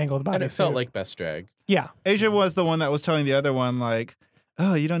just a spangled bodysuit. And it felt like best drag. yeah. Asia was the one that was telling the other one like,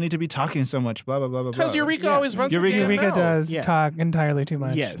 "Oh, you don't need to be talking so much." Blah blah blah blah. Because blah. Eureka Yeah. always runs Eureka- her damn Eureka mouth. does Yeah. talk entirely too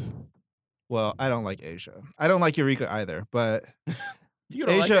much. Yes. Well, I don't like Asia. I don't like Eureka either. But You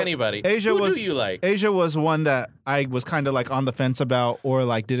don't Asia- like anybody. Asia Who was- do you like? Asia was one that I was kind of like on the fence about or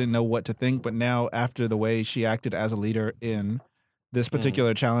like didn't know what to think. But now after the way she acted as a leader in this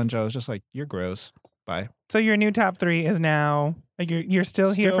particular challenge, I was just like, "You're gross." Bye. So your new top three is now you're still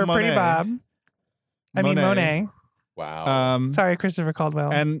here Still for Pretty Monet. Bob. I mean Monet. Wow. Sorry, Christopher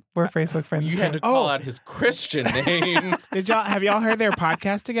Caldwell. And We're Facebook friends. you had to call out his Christian name. Have y'all heard their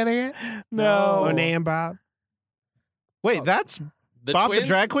podcast together yet? no. Monet and Bob. wait, that's The Bob the twins-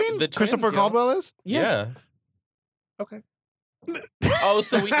 drag queen. the twins, Christopher yo. Caldwell is. Yes. Yeah. Okay. Oh,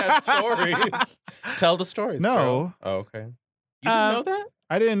 so we have stories. Tell the stories. No. girl. Oh, okay. You didn't know that?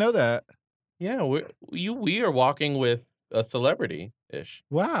 I didn't know that. Yeah, we are walking with a celebrity ish.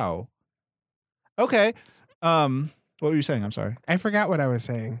 Wow. Okay. What were you saying? I'm sorry. I forgot what I was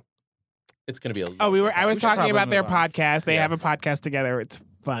saying. It's gonna be a. Oh, I was should talking probably about their move on. podcast. They Yeah. have a podcast together. It's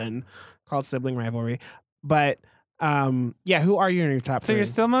fun called Sibling Rivalry. But who are you in your top So three? you're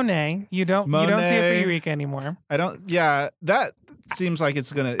still Monet. You don't see it Monet. for Eureka anymore. I don't. Yeah, that seems like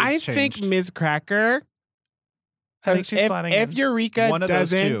it's gonna. I It's think changed. Ms. Cracker. I think she's slotting if in. Eureka One of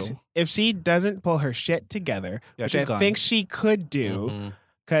those doesn't, two. if she doesn't pull her shit together, Yeah, which she's I gone. think she could do, Mhm.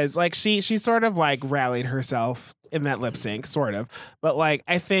 because like she sort of like rallied herself in that lip sync, sort of. But like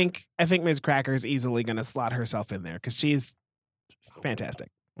I think Ms. Cracker is easily gonna slot herself in there because she's fantastic.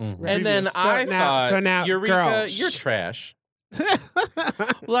 Mhm. Right. And then So I now- thought, so now, Eureka, girl, you're shh. trash.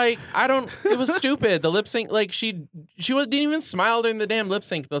 Like I don't. It was stupid. The lip sync, like she didn't even smile during the damn lip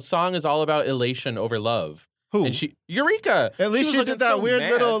sync. The song is all about elation over love. Who? And Eureka. At least was she looking did that so weird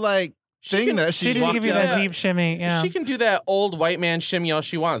mad. little like She thing can- that She she didn't walked give you out. that deep shimmy. Yeah. She can do that old white man shimmy all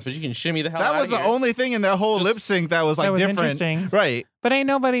she wants, but you can shimmy the hell out That was of the here. only thing in that whole Just- lip sync that was like that was different. interesting. Right. But ain't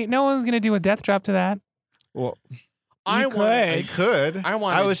no one's gonna do a death drop to that. Well, I You wanted- I could. I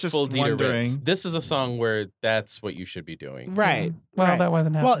wanted I was just full Dita Ritz. wondering. This is a song where that's what you should be doing. Right. Well, right. that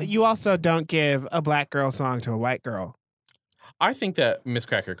wasn't happening. Well, you also don't give a black girl song to a white girl. I think that Miss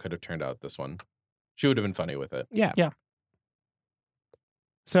Cracker could have turned out this one. She would have been funny with it. Yeah. Yeah.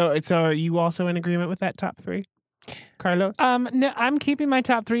 So are you also in agreement with that top three, Carlos? No, I'm keeping my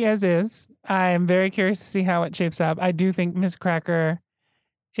top three as is. I am very curious to see how it shapes up. I do think Miss Cracker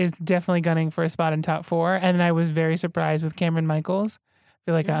is definitely gunning for a spot in top 4. And I was very surprised with Cameron Michaels. I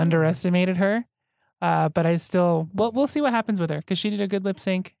feel like I underestimated her. But I still, we'll see what happens with her because she did a good lip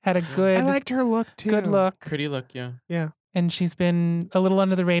sync, had a good, I liked her look too. good look, Pretty look, yeah. Yeah. and she's been a little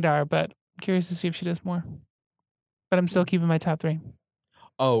under the radar. But curious to see if she does more. But I'm still keeping my top 3.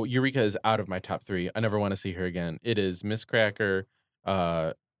 Oh, Eureka is out of my top 3. I never want to see her again. It is Miss Cracker,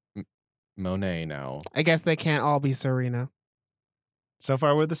 Monet now. I guess they can't all be Serena. So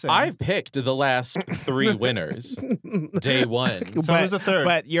far, we're the same. I've picked the last 3 winners. Day 1. So was the third.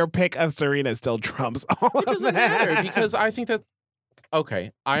 But your pick of Serena still trumps all It doesn't matter because I think that.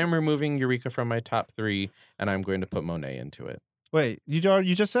 Okay, I am removing Eureka from my top 3, and I'm going to put Monet into it. Wait, you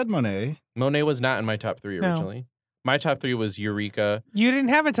just said Monet. Monet was not in my top 3 No. originally. My top 3 was Eureka. You didn't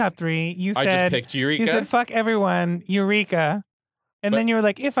have a top 3. You I just said picked Eureka. you said fuck everyone, Eureka, and But- then you were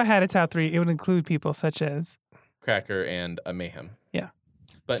like, if I had a top 3, it would include people such as. Cracker and Mayhem. Yeah.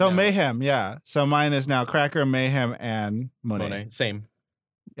 But So no, Mayhem, yeah. So mine is now Cracker, Mayhem, and Monet. Monet. Same.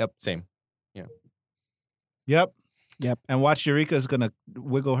 Yep. Same. Yep. Yep. And watch Eureka's gonna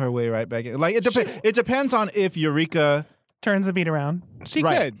wiggle her way right back in. Like it depends on if Eureka, Turns the beat around. She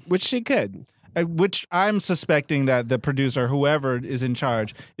Right. could, which she could. which I'm suspecting that the producer, whoever is in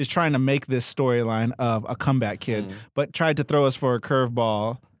charge, is trying to make this storyline of a comeback kid, Mm. but tried to throw us for a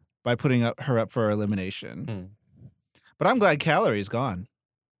curveball by putting her up for elimination. Mm. But I'm glad Calorie is gone.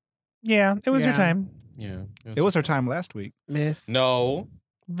 Yeah, it was your Yeah. time. Yeah. It was her time last week. Miss. No.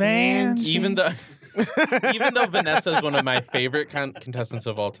 Van. Even though Vanessa is one of my favorite contestants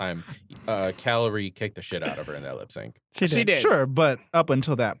of all time, Calorie kicked the shit out of her in that lip sync. She did. Sure, but up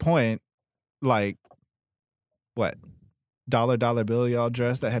until that point, like, what? Dollar bill y'all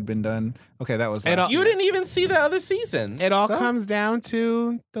dress that had been done. Okay, that was It all- last You year. didn't even see the other seasons. It all So? comes down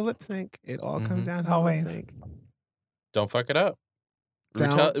to the lip sync. It all comes down to Always. the lip sync. Don't fuck it up. Rue,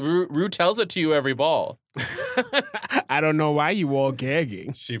 Don't. Rue tells it to you every ball. I don't know why you all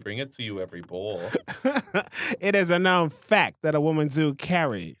gagging. She bring it to you every bowl. It is a known fact that a woman do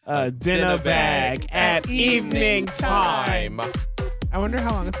carry a dinner bag at evening time. I wonder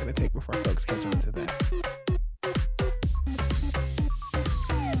how long it's going to take before folks catch on to that.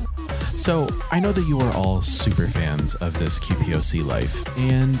 So, I know that you are all super fans of this QPOC life,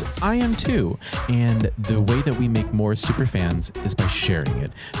 and I am too. And the way that we make more super fans is by sharing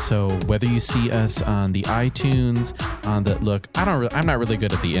it. So, whether you see us on the iTunes, on the I'm not really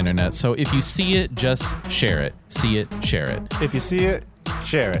good at the internet. So, if you see it, just share it. See it, share it. If you see it,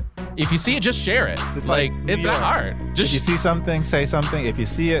 share it. If you see it, just share it. It's like like it's New not York. hard. Just If you see something, say something. If you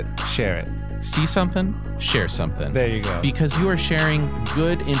see it, share it. see something, share something. There you go. Because you are sharing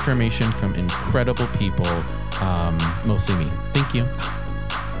good information from incredible people, mostly me. Thank you.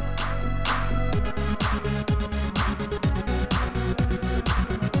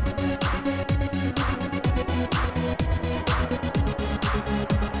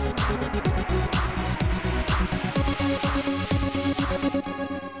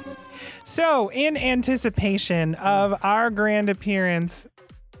 So, in anticipation of our grand appearance,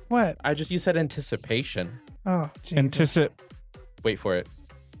 what? You said anticipation. Oh, Jesus. Wait for it.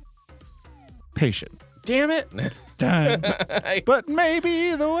 Patient. Damn it. Done. But maybe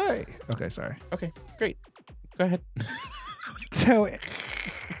either way. Okay, sorry. Okay, great. Go ahead. So,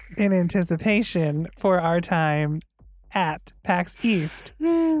 in anticipation for our time at PAX East,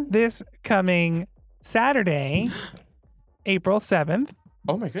 this coming Saturday, April 7th,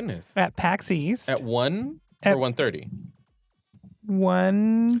 Oh my goodness. at PAX East, At 1 At- or 1:30?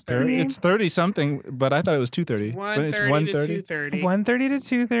 1:30 It's 30 something, but I thought it was 2:30. But it's 1:30. 2:30. 1:30 to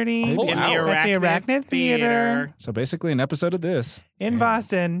 2:30 Oh, In wow. the at the Arachnid Theater So basically an episode of this. in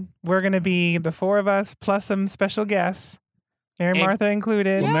Boston. We're going to be the 4 of us plus some special guests, Mary And- Martha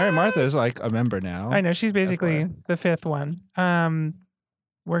included. Well, Mary Martha is like a member now. I know she's basically FYI. the 5th one.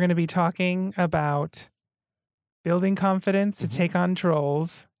 We're going to be talking about building confidence to Mhm. take on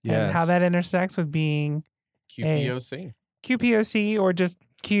trolls and how Yes. that intersects with being QPOC. QPOC or just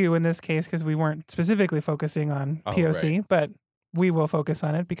Q in this case because we weren't specifically focusing on Oh, POC, right. but we will focus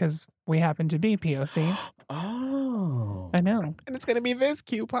on it because we happen to be POC. Oh. I know. And it's going to be this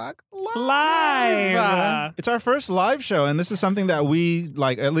QPOC Live. It's our first live show, and this is something that we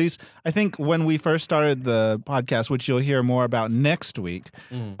like. At least I think when we first started the podcast, which you'll hear more about next week.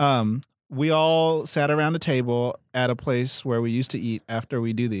 Mm. We all sat around the table at a place where we used to eat after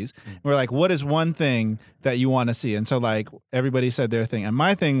we do these. And we're like, what is one thing that you want to see? And so like everybody said their thing. And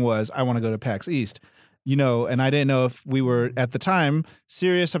my thing was, I want to go to PAX East, and I didn't know if we were at the time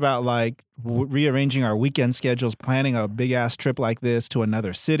serious about like rearranging our weekend schedules, planning a big ass trip like this to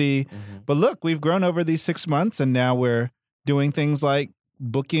another city. Mhm. But look, we've grown over these 6 months and now we're doing things like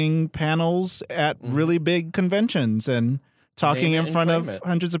booking panels at really big conventions and talking Name it in and front of claim it.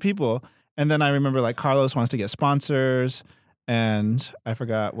 hundreds of people. And then I remember like Carlos wants to get sponsors, and I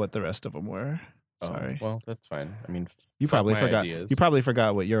forgot what the rest of them were. Sorry. Oh, well, that's fine. I mean, You fuck probably my forgot. ideas. You probably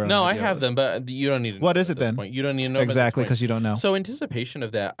forgot what your own No, I idea have was. them, but you don't need to know. What is at it this then? Point. You don't need to know Exactly, because because you don't know. So, anticipation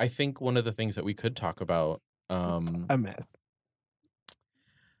of that, I think one of the things that we could talk about. A mess.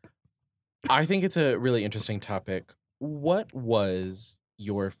 I think it's a really interesting topic. What was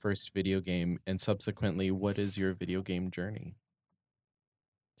your first video game, and subsequently, what is your video game journey?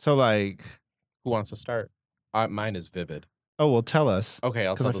 So like, Who wants to start? Mine is vivid. oh well, tell us Okay,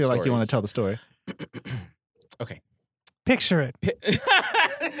 I'll because tell I feel like you want to tell stories. the story. Okay. Picture it.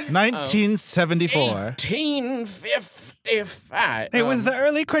 1974. 1855. It was the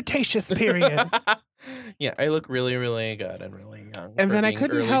early Cretaceous period. Yeah, I look really, really good and really young. And for then I being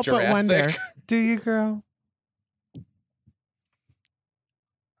couldn't early help but wonder. Jurassic. Do you, girl?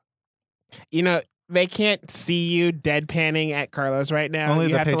 You know, they can't see you deadpanning at Carlos right now. Only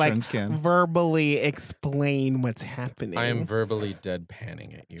you the have to like patrons can. verbally explain what's happening. I am verbally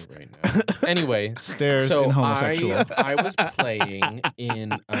deadpanning at you right now. Anyway, Stares so and homosexual. I was playing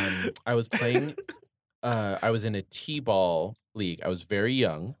in I was in a T-ball league. I was very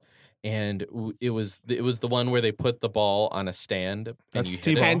young, and it was the one where they put the ball on a stand and That's you hit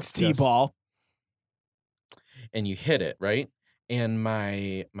T-ball. it, Hence T-ball. and you hit it, right? And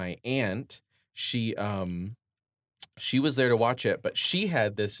my aunt, she was there to watch it, but she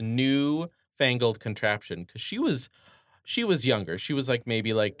had this new fangled contraption because she was younger. She was like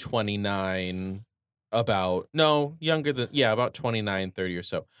maybe like 29, about about 29, 30 or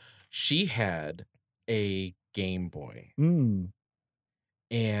so. She had a Game Boy,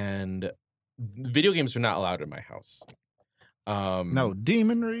 and video games were not allowed in my house. No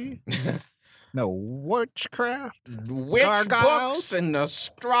demonry. No witchcraft. Witch books Gargoyles? and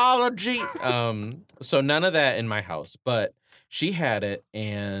astrology. So none of that in my house, but she had it,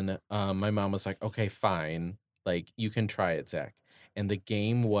 and my mom was like, okay, fine. Like, you can try it, Zach. And the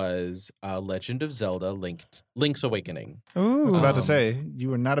game was Legend of Zelda Link's Awakening. Ooh. I was about to Um, say, you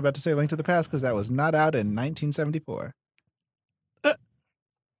were not about to say Link to the Past because that was not out in 1974.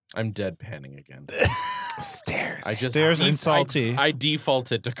 I'm deadpanning again. Stares. I just Stares and salty. I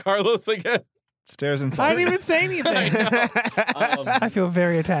defaulted to Carlos again. Stares and I salty. didn't even say anything. I feel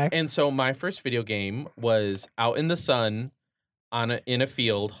very attacked. And so my first video game was out in the sun in a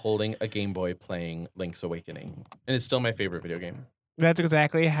field holding a Game Boy playing Link's Awakening. And it's still my favorite video game. That's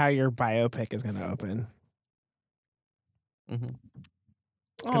exactly how your biopic is going to open. Mm-hmm. gonna be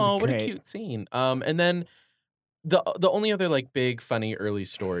Oh, what a great. cute scene. And then the only other like big funny early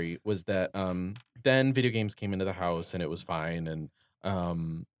story was that then video games came into the house and it was fine, and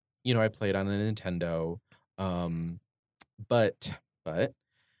I played on a Nintendo. But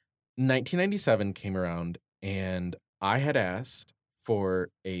 1997 came around and I had asked for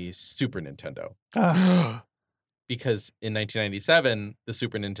a Super Nintendo because in 1997 the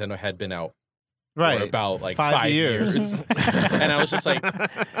Super Nintendo had been out for Right. about like 5 5 years. years. And I was just like,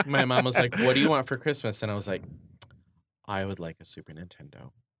 my mom was like, what do you want for Christmas? And I was like, I would like a Super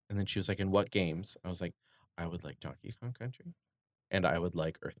Nintendo. And then she was like, in what games? I was like, I would like Donkey Kong Country and I would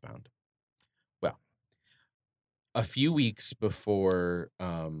like Earthbound. Well, a few weeks before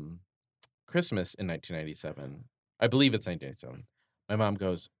Christmas in 1997, I believe it's 1997, my mom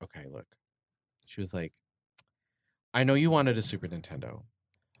goes, okay, look. She was like, I know you wanted a Super Nintendo,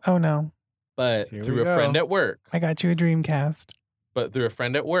 Oh no. but Here we through a go. friend at work, I got you a Dreamcast.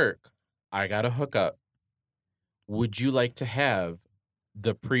 I got a hookup. Would you like to have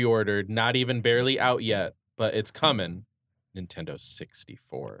the pre-ordered, not even barely out yet, but it's coming, Nintendo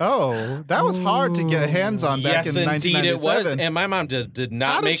 64? Oh, that was hard to get hands on back Yes, in indeed it 1997. was. And my mom did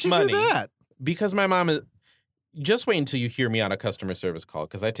not How did make she money do that? because my mom is. Just wait until you hear me on a customer service call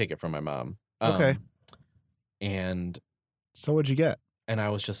because I take it from my mom. Okay. And So what'd you get? I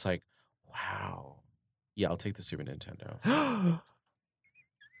was just like, wow. Yeah, I'll take the Super Nintendo.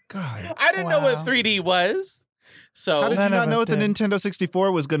 God. I didn't know what Wow. 3D was. So How did you None of not know us what the did. Nintendo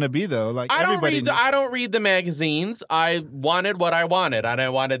 64 was going to be, though? Like, I don't everybody read. I don't read the magazines. I wanted what I wanted, and I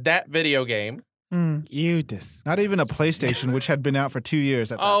wanted that video game. Mm. You just Not even a PlayStation, which had been out for 2 years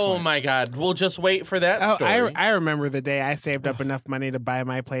at that Oh point. my God! We'll just wait for that Oh, story. I remember the day I saved up enough money to buy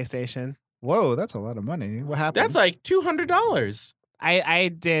my PlayStation. Whoa, that's a lot of money. What happened? That's like $200 I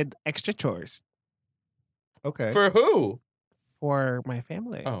did extra chores Okay. for who? for my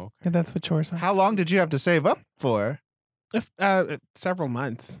family. Oh, Yeah, that's what chores are. How long did you have to save up for? Several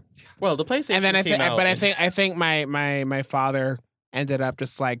months. well, the PlayStation And then I came think, out. but I and- think my father ended up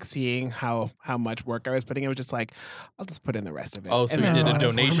just like seeing how much work I was putting in. It was just like, I'll just put in the rest of it. Oh, so And you then did a run it for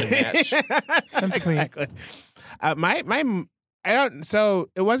donation me. match. That's sweet. Exactly. So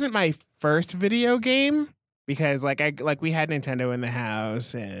it wasn't my first video game because we had Nintendo in the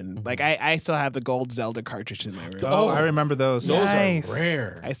house and like I still have the gold Zelda cartridge in my room. Oh, I remember those. Those Nice. are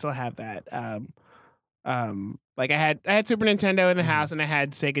rare. I still have that. Like I had Super Nintendo in the house and I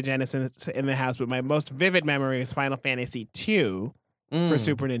had Sega Genesis in the house, but my most vivid memory is Final Fantasy II for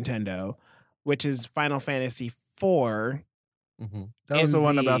Super Nintendo, which is Final Fantasy IV. Mm-hmm. That was in the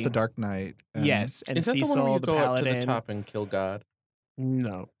one about the- the Dark Knight. and- Yes, and Is that the Cecil one where you the go up to Paladin. the top and kill God?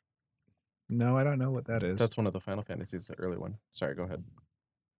 No, No, I don't know what that is. That's one of the Final Fantasies, the early one. Sorry, go ahead.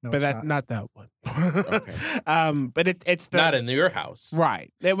 no, but it's that's not that one. Okay. But it's the Not in your house.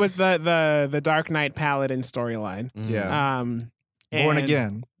 right. It was the Dark Knight Paladin storyline. Mm. Yeah. Born and-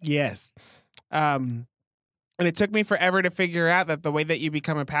 Again. Yes. And it took me forever to figure out that the way that you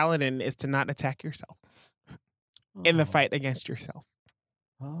become a paladin is to not attack yourself in the Oh. fight against yourself.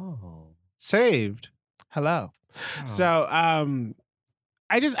 Oh. Saved. Hello. Oh. So,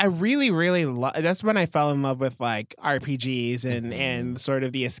 I really, really love. That's when I fell in love with like RPGs and Mhm. sort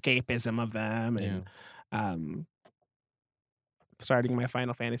of the escapism of them, and starting my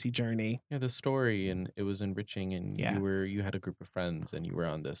Final Fantasy journey. Yeah, the story and it was enriching, and Yeah. you had a group of friends and you were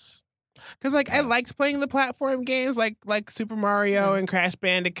on this. Because like I Yeah. liked playing the platform games like Super Mario and Crash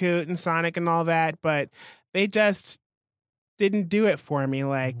Bandicoot and Sonic and all that, but they just didn't do it for me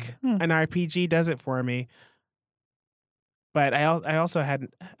like Hmm. an RPG does it for me. But I also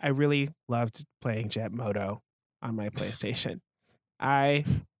really loved playing Jet Moto on my PlayStation. I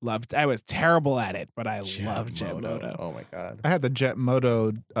was terrible at it, but I loved Jet Moto. Oh my god. I had the Jet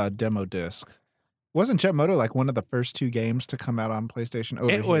Moto demo disc. Wasn't Jet Moto like one of the first 2 games to come out on PlayStation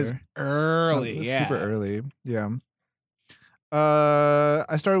over It was here? early, Some- yeah. super early. Yeah.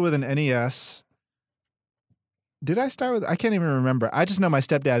 I started with an NES. Did I start with? I can't even remember. I just know my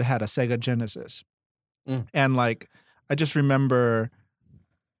stepdad had a Sega Genesis, and like I just remember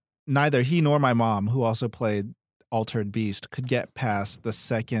neither he nor my mom, who also played Altered Beast, could get past the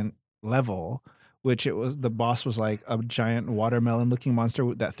second level, which the boss was like a giant watermelon-looking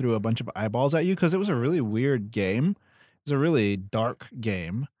monster that threw a bunch of eyeballs at you because it was a really weird game. It was a really dark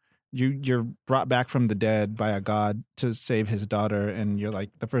game. You're brought back from the dead by a god to save his daughter, and you're like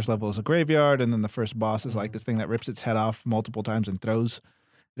the first level is a graveyard, and then the first boss is like this thing that rips its head off multiple times and throws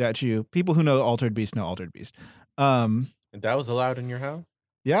it at you. People who know Altered Beast know Altered Beast. And that was allowed in your house?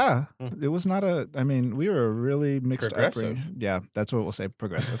 Yeah, Mm. it was not a. I mean, we were a really mixed Progressive. upbringing. Yeah, that's what we'll say.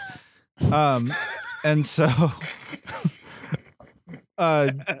 Progressive. And so.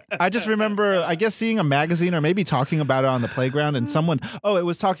 I just remember, I guess, seeing a magazine or maybe talking about it on the playground, and it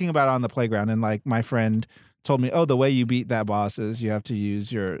was talking about it on the playground, and like my friend told me, oh, the way you beat that boss is you have to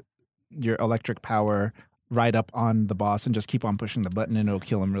use your electric power right up on the boss and just keep on pushing the button and it'll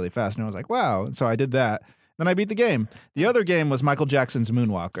kill him really fast. And I was like, wow. And so I did that. Then I beat the game. The other game was Michael Jackson's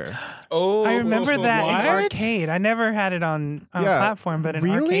Moonwalker. Oh, I remember that in What? arcade. I never had it on Yeah. platform, but in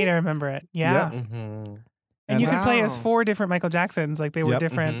Really? arcade I remember it. Yeah. Yeah. Mm-hmm. And you could play as Wow. 4 different Michael Jacksons. Like they were Yep.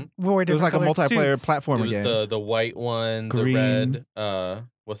 different. Wore It was different like a colored multiplayer suits. It platformer was game. the white one, Green. the red.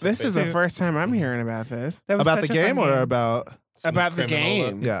 What's his This is the face? first time I'm hearing about this. That was About the such a fun game or about Some About the criminal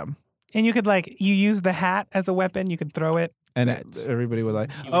game. yeah. And you could you use the hat as a weapon. You could throw it. And That's- everybody would like,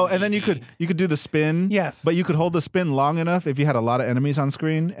 You oh, and then you easy. could do the spin. Yes. But you could hold the spin long enough if you had a lot of enemies on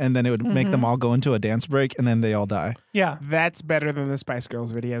screen, and then it would make them all go into a dance break, and then they all die. Yeah. That's better than the Spice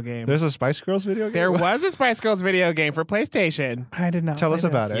Girls video game. There's a Spice Girls video game. There was a Spice Girls video game for PlayStation. I did not. Tell play us this.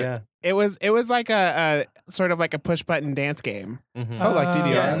 about it. Yeah. It was like a sort of like a push button dance game. Mm-hmm. Oh, like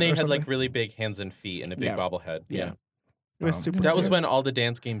DDR. Yeah, and they or had something? like really big hands and feet and a big Yeah. bobblehead. Yeah. It was Oh. super. That was cute. when all the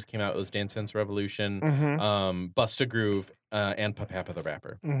dance games came out. It was Dance Dance Revolution, Mhm. Bust a Groove, and Papappa the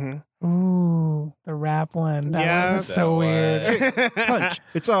Rapper. Mhm. Ooh, the rap one. That Yeah. one was so That weird. Punch.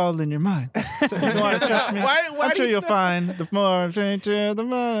 It's all in your mind. So if you want to trust me, Why I'm do sure you you'll find the more change, the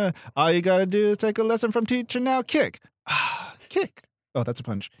more. All you gotta do is take a lesson from teacher. Now kick, kick. Oh, that's a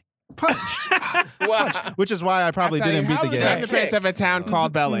punch. Punch. Punch. Which is why I probably I'll tell didn't you, beat the how game. was the prince of a town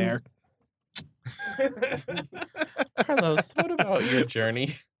called Bel Air. Carlos, what about your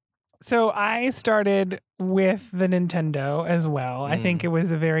journey? So I started with the Nintendo as well. I think it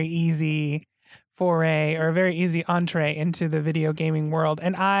was a very easy foray or a very easy entree into the video gaming world.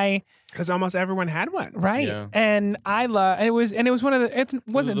 And Because almost everyone had one. right. Yeah. And I love and it was one of the it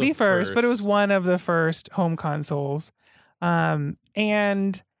wasn't the the first, but it was first. one of the first home consoles.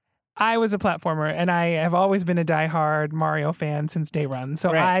 And I was a platformer and I have always been a diehard Mario fan since day one.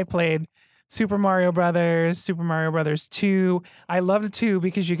 So Right. I played Super Mario Brothers, Super Mario Brothers 2. I loved 2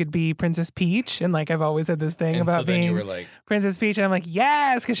 because you could be Princess Peach, and like I've always had this thing And about so then being you were like, Princess Peach, and I'm like,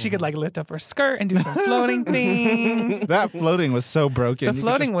 yes, because she could like lift up her skirt and do some floating things. That floating was so broken. The You could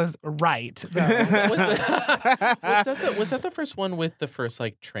floating was right. Though. was that the first one with the first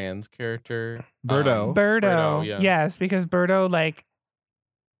like trans character? Birdo. Birdo, yeah. yes, because Birdo like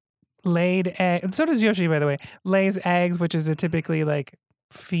laid eggs. So does Yoshi, by the way. Lays eggs, which is a typically like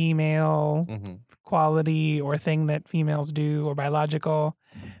female Mhm. quality or thing that females do or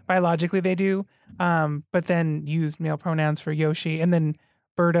biologically they do. But then used male pronouns for Yoshi, and then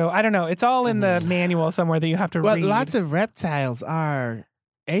Birdo. I don't know. It's all in the manual somewhere that you have to Well, read. lots of reptiles are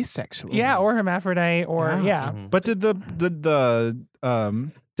asexual. yeah, or hermaphrodite, or yeah. Mhm. But did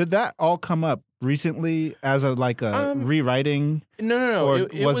that all come up recently as a rewriting? No. Or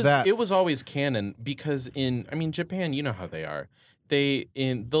It was was that- it was always canon because Japan, you know how they are.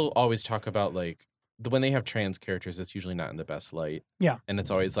 They'll always talk about like when they have trans characters, it's usually not in the best light. Yeah. And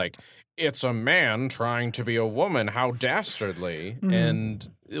it's always like, it's a man trying to be a woman. How dastardly. Mhm. And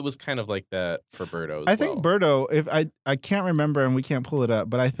it was kind of like that for Birdo as I think well. Birdo, if I can't remember and we can't pull it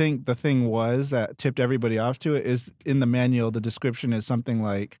up, but I think the thing was that tipped everybody off to it is in the manual, the description is something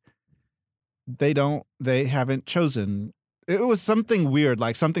like they haven't chosen. It was something weird,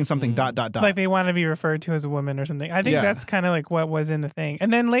 like something Mm. ... Like they want to be referred to as a woman or something. I think Yeah. that's kind of like what was in the thing.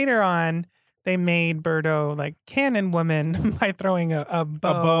 And then later on, they made Birdo like canon woman by throwing a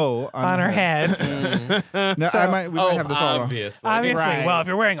bow, on her head. Mm. No, So- we might have this all wrong. obviously. Obviously, Right. well, if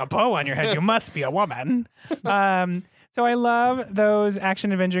you're wearing a bow on your head, you must be a woman. So I love those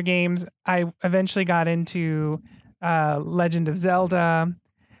action adventure games. I eventually got into Legend of Zelda,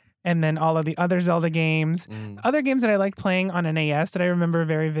 and then all of the other Zelda games. Mm. Other games that I like playing on an NES that I remember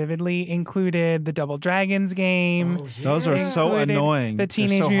very vividly included the Double Dragons game, Those are so Included annoying. the They're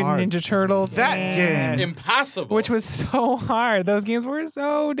Teenage so Mutant hard. Ninja Turtles. That game, game. Impossible. which was so hard. Those games were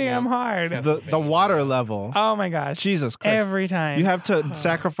so damn Yeah. hard. Yes. The water level. Oh my gosh. Jesus Christ. Every time. You have to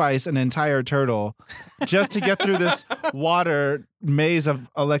sacrifice an entire turtle just to get through this water maze of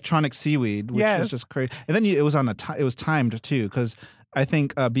electronic seaweed, which Yes. was just crazy. And then it was it was timed too, because I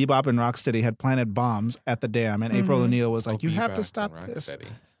think Bebop and Rocksteady had planted bombs at the dam, and April Mhm. O'Neil was like, "You have to Bebop stop and this." Rocksteady.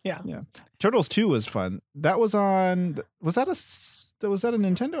 yeah. Turtles 2 was fun. That was on. Was that a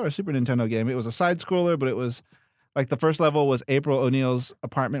Nintendo or a Super Nintendo game? It was a side scroller, but it was like the first level was April O'Neil's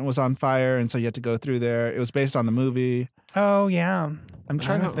apartment was on fire, and so you had to go through there. It was based on the movie. Oh yeah. I'm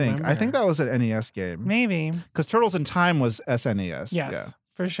trying to don't think. I think remember. that was an NES game Maybe. because Turtles in Time was SNES. Yes. Yeah.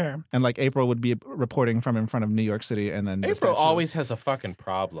 For sure. And like April would be reporting from in front of New York City, and then the April statue- always has a fucking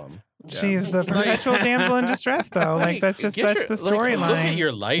problem. She's the perpetual damsel in distress, though. Like that's just Get such your- the like, Look at storyline.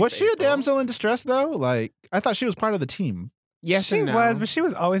 your life. Was she a April. damsel in distress though? Like I thought she was part of the team. Yes, she and no. was, but she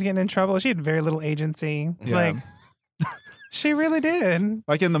was always getting in trouble. She had very little agency. Yeah. Like she really did.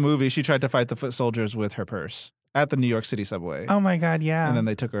 Like in the movie, she tried to fight the foot soldiers with her purse at the New York City subway, Oh my god, yeah. and then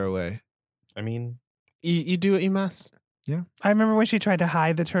they took her away. I mean, You do what you must. I remember when she tried to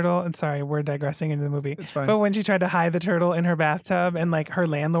hide the turtle. And sorry, we're digressing into the movie. It's fine. But when she tried to hide the turtle in her bathtub, and like her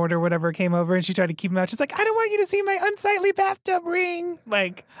landlord or whatever came over, and she tried to keep him out. She's like, "I don't want you to see my unsightly bathtub ring."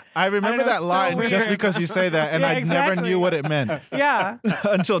 Like, I remember know, that so line just weird. because you say that, and Yeah, I never exactly. knew what it meant yeah,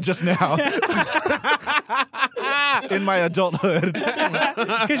 until just now in my adulthood.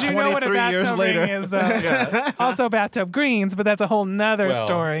 because you know what a 23 years bathtub later. ring is, though. Also, bathtub greens, but that's a whole nother Well,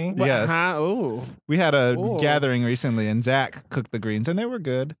 story. Yes. Ooh. We had a Ooh. gathering recently, and Zach cooked the greens, and they were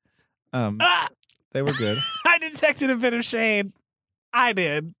good. Ah! They were good. I detected a bit of shade. I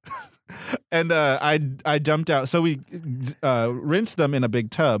did. And I dumped out. So we rinsed them in a big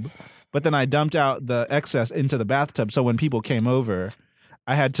tub, but then I dumped out the excess into the bathtub. So when people came over,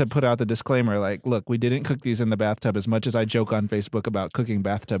 I had to put out the disclaimer like, look, we didn't cook these in the bathtub as much as I joke on Facebook about cooking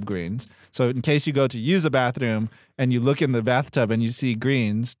bathtub greens. So in case you go to use a bathroom and you look in the bathtub and you see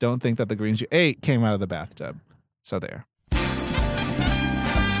greens, don't think that the greens you ate came out of the bathtub. So there.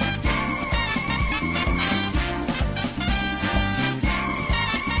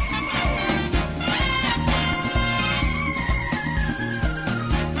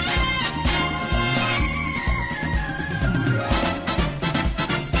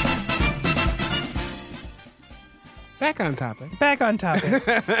 Back on topic. Back on topic.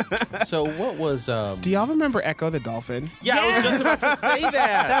 so what was? Do y'all remember Echo the Dolphin? Yeah, I was just about to say that.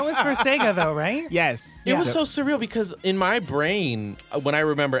 That was for Sega, though, right? Yes. It was so surreal because in my brain, when I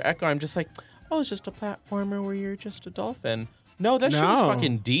remember Echo, I'm just like, oh, it's just a platformer where you're just a dolphin. No, that shit was No.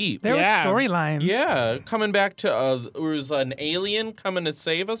 fucking deep. There Yeah. was storylines. Yeah, coming back to there was an alien coming to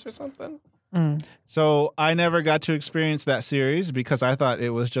save us or something. Mm. So I never got to experience that series because I thought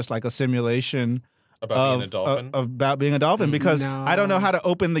it was just like a simulation About being a dolphin. about being a dolphin because I don't know how to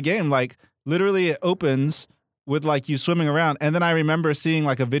open the game. Like literally it opens with like you swimming around. And then I remember seeing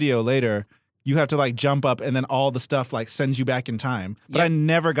like a video later, you have to like jump up and then all the stuff like sends you back in time. But Yep. I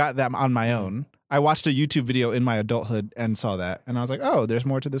never got that on my own. I watched a YouTube video in my adulthood and saw that. And I was like, oh, there's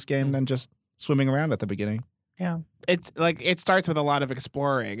more to this game than just swimming around at the beginning. Yeah. It's like it starts with a lot of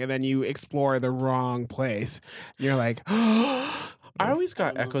exploring, and then you explore the wrong place. You're like, I always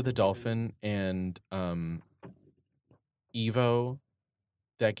got Echo the Dolphin and Evo,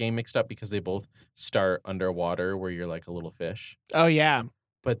 that game, mixed up because they both start underwater where you're like a little fish. oh yeah,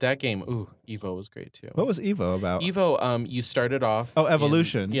 But that game, Evo was great too. What was Evo about? Evo, you started off. Oh,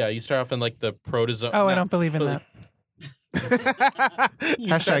 Evolution. Yeah, you start off in like the protozoa. Oh, I don't believe in that. You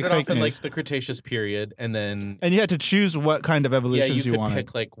Hashtag started fake off in like news. the Cretaceous period, and then And you had to choose what kind of yeah, evolutions you could wanted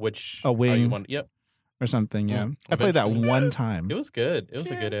pick like which A how wing. you want. Yep, or something. Yeah. Mm, I played that eventually. one time. it was good. It was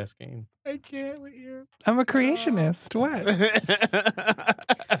a good ass game. I can't with you. I'm a creationist. What?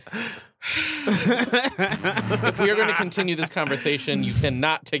 If we are going to continue this conversation, you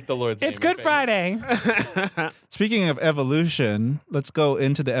cannot take the Lord's name. It's in Good vain. Friday. Speaking of evolution, let's go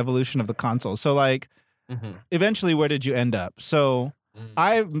into the evolution of the console. So like Mhm. eventually where did you end up? So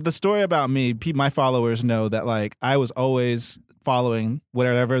Mm. the story about me, my followers know that like I was always following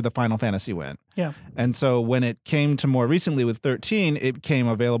wherever the Final Fantasy went. Yeah. And so when it came to more recently with 13, it became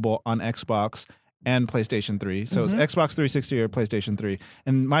available on Xbox and PlayStation 3. So it's Xbox 360 or PlayStation 3.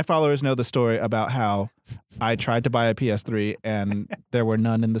 And my followers know the story about how I tried to buy a PS3 and there were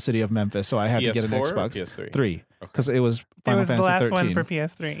none in the city of Memphis, so I had to get an PS4 or Xbox PS3? 3 because it was It Final was the Fantasy last 13. one for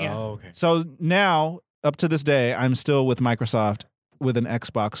PS3. Yeah. Oh, okay. So now, up to this day, I'm still with Microsoft with an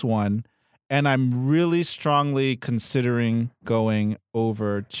Xbox One, and I'm really strongly considering going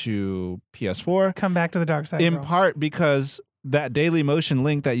over to PS4, Come back to the dark side. in girl. part because that Daily Motion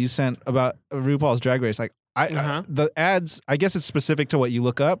link that you sent about RuPaul's Drag Race, like the ads, I guess it's specific to what you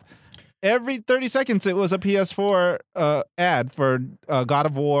look up. Every 30 seconds, it was a PS4 ad for God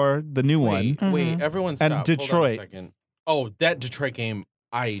of War, the new one. Wait, everyone stop. And Hold on a Detroit. second. Oh, that Detroit game,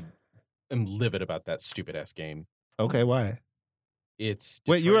 I am livid about that stupid ass game. Okay, why? It's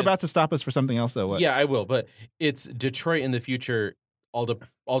Wait, you were Detroit about to stop us for something else, though. What? Yeah, I will, but it's Detroit in the future. All the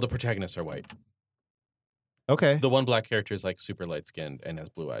protagonists are white. Okay, The one black character is like super light skinned and has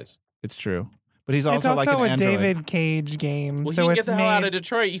blue eyes. it's true. But he's It's also like an a android. David Cage game. Well, so you can it's get the hell out made- of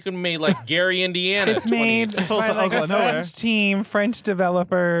Detroit. You can make like Gary, Indiana. It's 20 made by Tulsa, like a Oklahoma. French team, French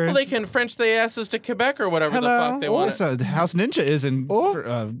developers. Well, they can French their asses to Quebec or whatever the Hello? fuck they Oh, want. so House Ninja is in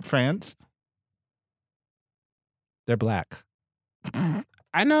France. They're black.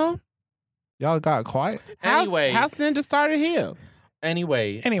 I know. Y'all got quiet. Anyway. House Ninja started here.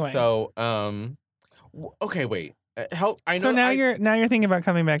 Anyway. So, okay, wait. Help. I know. So now you're thinking about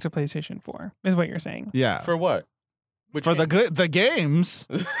coming back to PlayStation 4, is what you're saying. Yeah. For what? Which For game? the games.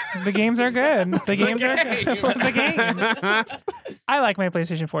 The games are good. The games are good for the games. I like my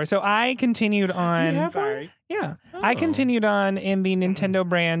PlayStation 4. So I continued on. have one? Sorry. Yeah. I Oh. continued on in the Nintendo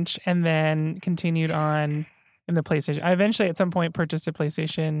branch and then continued on in the PlayStation. I eventually at some point purchased a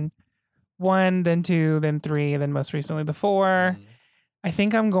PlayStation 1, then 2, then 3, and then most recently the 4. I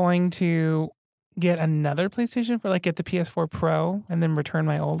think I'm going to get another PlayStation for get the PS4 Pro and then return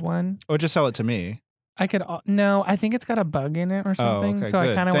my old one. Or just sell it to me. I could no, I think it's got a bug in it or something. okay, so I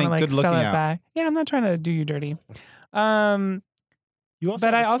good. kind of want to Good sell looking it out. back. Yeah, I'm not trying to do you dirty. You also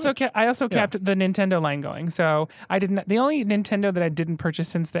But have I a also Switch. kept Yeah. kept the Nintendo line going. So I didn't. The only Nintendo that I didn't purchase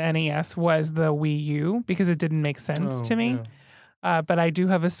since the NES was the Wii U because it didn't make sense Oh, to me. But I do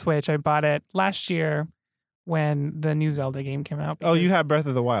have a Switch. I bought it last year when the new Zelda game came out. Oh, you because have Breath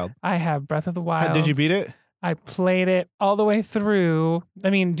of the Wild. I have Breath of the Wild. Did you beat it? I played it all the way through. I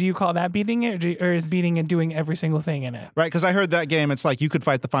mean, do you call that beating it, or is beating it doing every single thing in it? Right, because I heard that game, it's like you could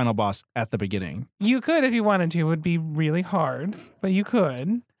fight the final boss at the beginning. You could if you wanted to. It would be really hard, but you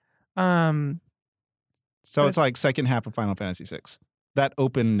could. So But- it's like second half of Final Fantasy VI. That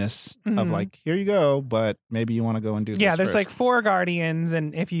openness of Mhm. like, here you go, but maybe you want to go and do this Yeah, there's first. like 4 guardians,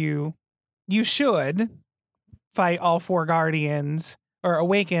 and if you should fight all 4 guardians or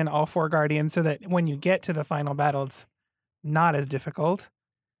awaken all 4 guardians so that when you get to the final battle, it's not as difficult.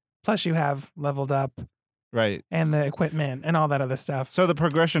 Plus, you have leveled up Right. and the equipment and all that other stuff. So the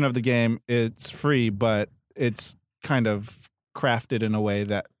progression of the game, it's free, but it's kind of crafted in a way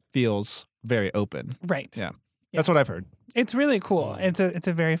that feels very open. Right. Yeah. That's what I've heard. It's really cool. It's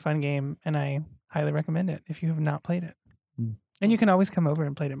a very fun game, and I highly recommend it if you have not played it. Mm. And you can always come over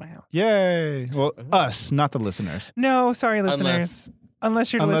and play it at my house. Yay. Well, us, not the listeners. No, sorry, listeners.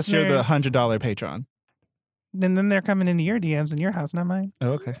 Unless you're Unless you're the listeners, $100 patron. then they're coming into your DMs in your house, not mine.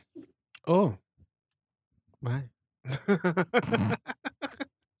 Oh, okay. Oh. Why?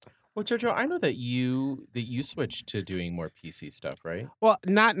 Well, Jojo, I know that you switched to doing more PC stuff, right? Well,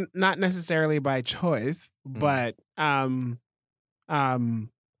 not necessarily by choice, but I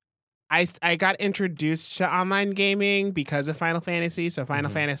got introduced to online gaming because of Final Fantasy. So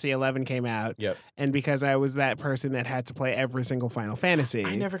Final Fantasy 11 came out, Yep. and because I was that person that had to play every single Final Fantasy,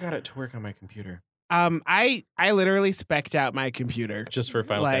 I never got it to work on my computer. I literally spec'd out my computer Just for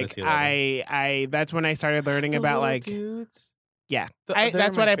Final like Fantasy 11. I that's when I started learning The about little like dudes. yeah They're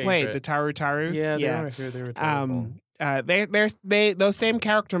that's my what I played, favorite. the Tarus. Yeah, they're my favorite. They were adorable. Those same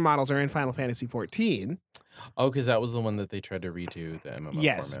character models are in Final Fantasy 14. Oh, because that was the one that they tried to redo the MMO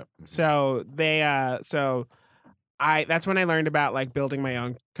Yes. format. Mhm. So that's when I learned about like building my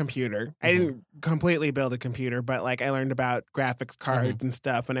own computer. I didn't completely build a computer, but like I learned about graphics cards and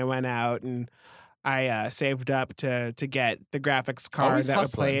stuff when I went out, and I saved up to get the graphics card Always that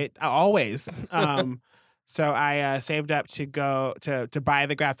would play it always. So I saved up to go to buy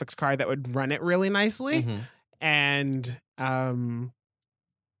the graphics card that would run it really nicely, Mhm. and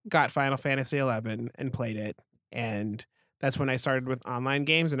got Final Fantasy 11 and played it. And that's when I started with online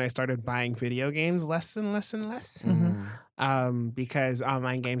games, and I started buying video games less and less and less, because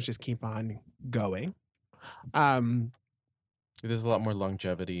online games just keep on going. There's a lot more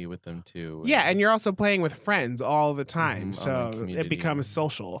longevity with them too. Yeah, and you're also playing with friends all the time, Mhm, so online it community. becomes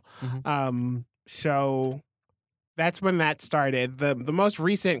social. Mhm. So that's when that started. The most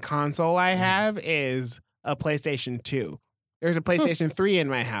recent console I have is a PlayStation 2. There's a PlayStation 3 in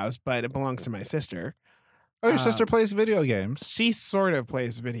my house, but it belongs to my sister. Oh, your sister plays video games. She sort of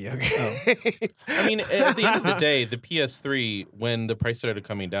plays video games. I mean, at the end of the day, the PS3, when the price started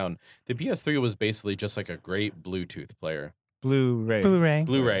coming down, the PS3 was basically just like a great Bluetooth player. Blu-ray. Blu-ray.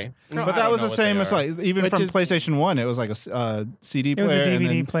 Blu-ray. But that was the same as like even Which from is- PlayStation 1, it was like a CD It was player. a and DVD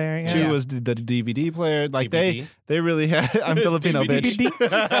then player. Yeah. 2 was the DVD player. Like DVD. they really had. I'm Filipino, bitch.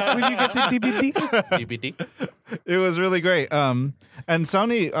 DVD. When you get the DVD. DVD. It was really great. And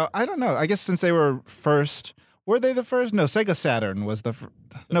Sony, I don't know. I guess since they were first, were they the first? No, Sega Saturn was the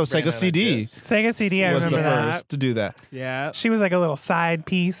no, Ran Sega out of CD discs. Sega CD, I was the remember that. first to do that, Yeah. She was like a little side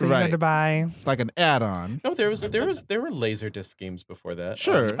piece that you Right. had to buy. like an add-on. No, there were Laserdisc games before that.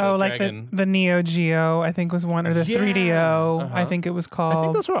 Sure. Oh, like the Neo Geo, I think was one, or the Yeah. 3DO, I Uh-huh. think it was called. I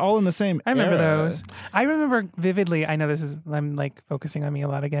think those were all in the same. I remember era. those. I remember vividly. I know I'm like focusing on me a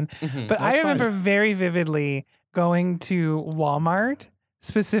lot again, Mhm. but I That's remember very vividly going to Walmart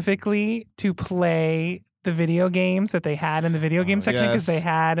specifically to play the video games that they had in the video game section, because they yes.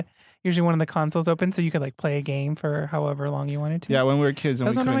 had usually one of the consoles open, so you could like play a game for however long you wanted to. Yeah, when we were kids and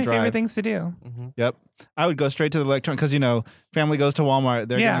That was we one of couldn't my favorite drive. things to do. Mhm. Yep. I would go straight to the electronic because family goes to Walmart.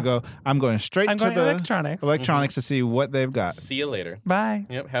 They're Yeah. gonna go. I'm going straight I'm to going the electronics. electronics to see what they've got. See you later. Bye.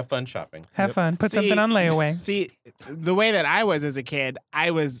 Yep. Have fun shopping. Have fun. Put See- something on layaway. See, the way that I was as a kid, I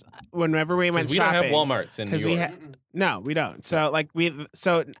was whenever we went We shopping. don't have Walmarts in New because we York. had no, we don't. So like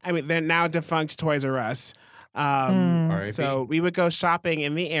I mean, they're now defunct Toys R Us. R.I.P. So we would go shopping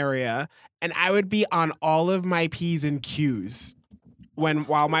in the area, and I would be on all of my P's and Q's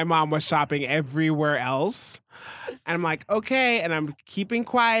while my mom was shopping everywhere else. And I'm like, okay, and I'm keeping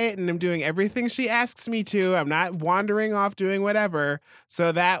quiet and I'm doing everything she asks me to. I'm not wandering off doing whatever.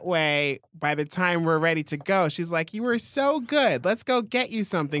 So that way, by the time we're ready to go, she's like, you were so good. Let's go get you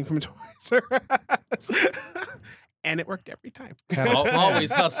something from Toys R Us. And it worked every time.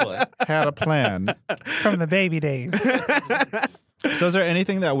 Always hustling. Had a plan. From the baby days. So is there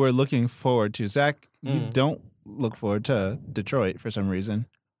anything that we're looking forward to? Zach, you Mm. don't look forward to Detroit for some reason.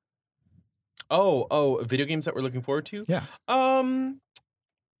 Oh, video games that we're looking forward to? Yeah.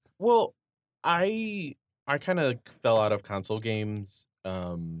 Well, I kind of fell out of console games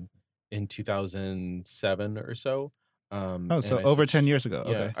in 2007 or so. Oh, so and I over switched- 10 years ago.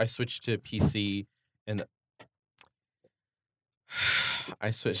 Yeah, Okay. I switched to PC and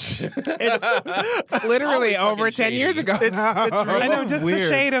I switched. It's literally Always over fucking 10 years shady. ago. It's I know, just the Weird.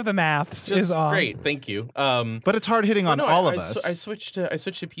 shade of the maths Just is all. great. Thank you. But it's hard hitting on no, all I of us. I switched to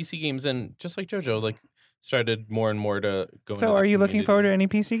PC games, and just like JoJo, like started more and more to go. So are you looking forward to any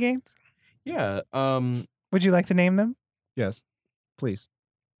PC games? Yeah. Would you like to name them? Yes. Please.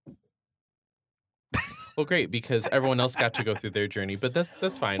 Well, great, because everyone else got to go through their journey, but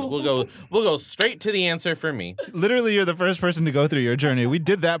that's fine. We'll go straight to the answer for me. Literally, you're the first person to go through your journey. We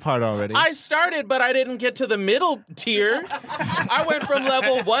did that part already. I started, but I didn't get to the middle tier. I went from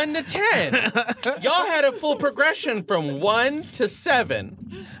level 1 to 10. Y'all had a full progression from 1 to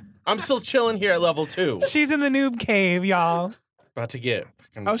 7. I'm still chilling here at level 2. She's in the noob cave, y'all. about to get.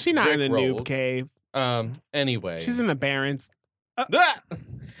 fucking Oh, she's not in the noob rickrolled. cave. Anyway, She's in the Barrens. Ah!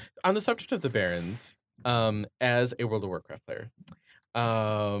 On the subject of the Barrens, as a World of Warcraft player,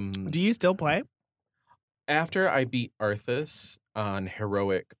 Do you still play? after I beat Arthas on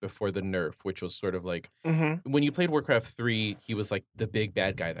Heroic before the nerf, which was sort of like Mm-hmm. when you played Warcraft 3, he was like the big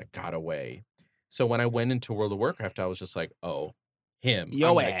bad guy that got away. So when I went into World of Warcraft, I was just like, oh, him. Yo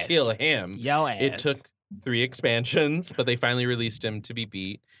I'm gonna ass. kill him. Yo ass. It took 3 expansions, but they finally released him to be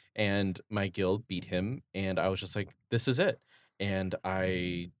beat, and my guild beat him, and I was just like, this is it. And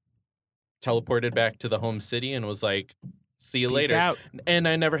I teleported back to the home city and was like, see you Peace later. out. And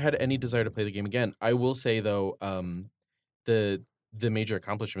I never had any desire to play the game again. I will say though, the major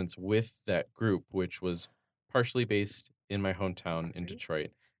accomplishments with that group, which was partially based in my hometown in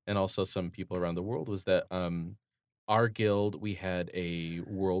Detroit, and also some people around the world, was that our guild, we had a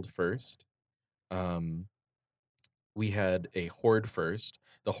world first. We had a horde first.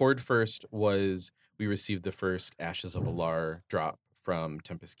 The horde first was we received the first Ashes of Alar drop from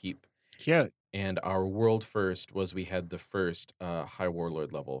Tempest Keep. Cute. And our world first was we had the first high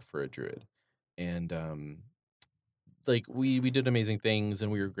warlord level for a druid. And like we did amazing things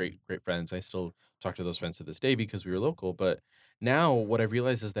and we were great friends. I still talk to those friends to this day because we were local. But now what I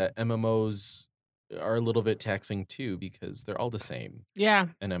realize is that MMOs are a little bit taxing too because they're all the same. Yeah.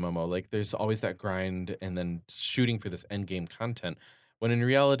 An MMO. Like there's always that grind and then shooting for this end game content. When in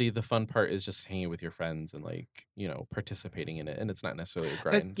reality, the fun part is just hanging with your friends and like, participating in it. And it's not necessarily a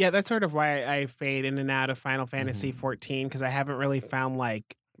grind. Yeah, that's sort of why I fade in and out of Final Fantasy Mhm. 14 because I haven't really found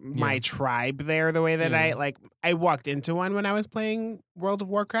like my Yeah. tribe there the way that Yeah. I walked into one when I was playing World of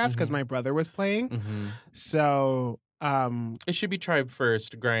Warcraft because Mhm. my brother was playing. Mm-hmm. So, It should be tribe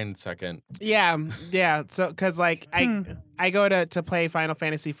first, grind second. yeah. So, because like I go to play Final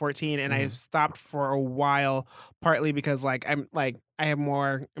Fantasy 14 and I Mhm. stopped for a while, partly because like I have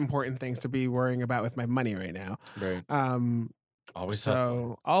more important things to be worrying about with my money right now. Right. Always so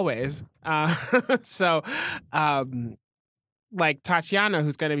hustle. always. So, like Tatiana,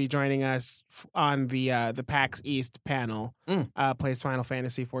 who's going to be joining us on the PAX East panel, plays Final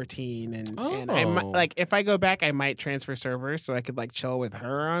Fantasy 14, and I might, Oh. like if I go back, I might transfer servers so I could like chill with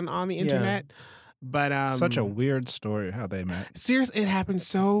her on the internet. But Such a weird story how they met. seriously, it happened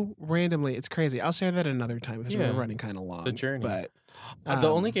so randomly. It's crazy. I'll share that another time because Yeah. we're running kind of long. journey. But The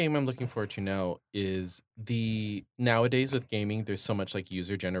only um, game I'm looking forward to now is nowadays with gaming, there's so much like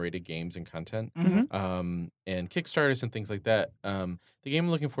user generated games and content, and Kickstarters and things like that. The game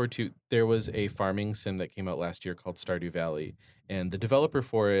I'm looking forward to, there was a farming sim that came out last year called Stardew Valley, and the developer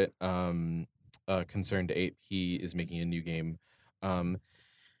for it, Concerned Ape, he is making a new game.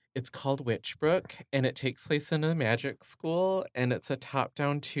 It's called Witchbrook, and it takes place in a magic school, and it's a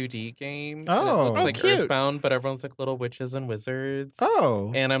top-down 2D game. And it Oh. looks Oh, like cute. Earthbound, but everyone's like little witches and wizards.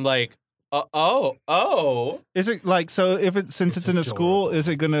 Oh, And I'm like, oh. is it like so? Since it's in a school, is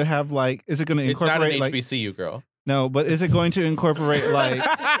it going to have like? Is it going to It's not incorporate an like? HBCU girl. No, but is it going to incorporate like?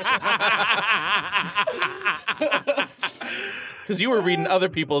 Because you were reading other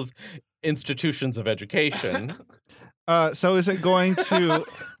people's institutions of education. So is it going to?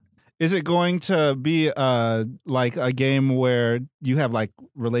 Is it going to be like a game where you have like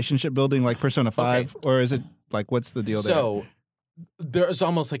relationship building like Persona 5, or is it like what's the deal there? So there's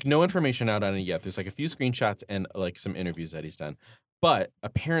almost like no information out on it yet. There's like a few screenshots and like some interviews that he's done. But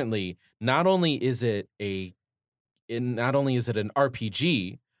apparently, not only is it an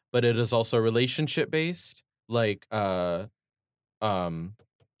RPG, but it is also relationship based. Like Mass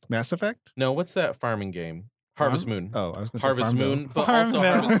Effect? no, what's that farming game? Harvest Moon. Oh, I was going to say Harvest Farmville. Moon, but also Farmville.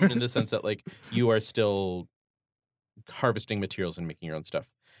 Harvest Moon in the sense that like you are still harvesting materials and making your own stuff.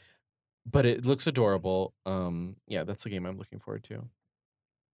 But it looks adorable. Yeah, that's the game I'm looking forward to.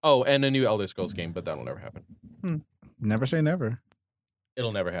 Oh, and a new Elder Scrolls game, but that'll never happen. Never say never.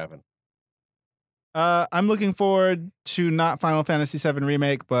 It'll never happen. I'm looking forward to not Final Fantasy VII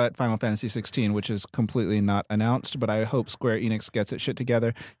Remake, but Final Fantasy 16, which is completely not announced, but I hope Square Enix gets its shit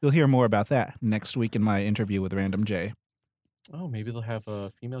together. You'll hear more about that next week in my interview with Random J. Oh, maybe they'll have a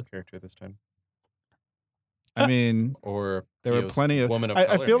female character this time. I mean, Or there were Theo's plenty of... woman of I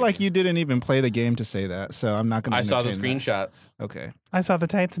color, feel like maybe. you didn't even play the game to say that, so I'm not going to I saw the entertain that. screenshots, Okay. I saw the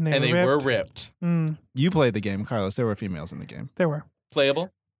tights and they and were they ripped. were ripped. You played the game, Carlos. There were females in the game. There were. Playable?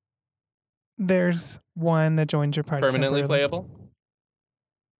 There's one that joins your party. Permanently temporarily. playable?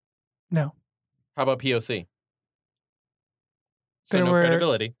 No. How about POC? So There no were-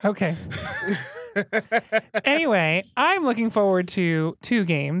 credibility. Okay. Anyway, I'm looking forward to 2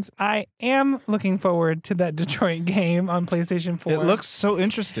 games. I am looking forward to that Detroit game on PlayStation 4. It looks so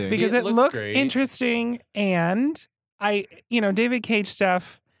interesting. because It it looks looks great. interesting, and David Cage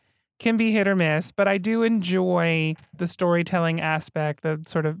stuff can be hit or miss, but I do enjoy the storytelling aspect, the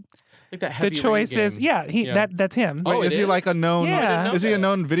sort of Like that the Heavy Rain choices. game. Yeah, that's him. Oh, Wait, is it he like a known? Yeah. Is he a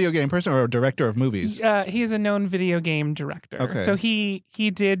known video game person or a director of movies? He is a known video game director. Okay. So he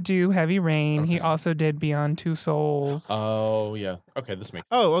did do Heavy Rain. He Okay. also did Beyond Two Souls. Oh yeah. Okay, this makes.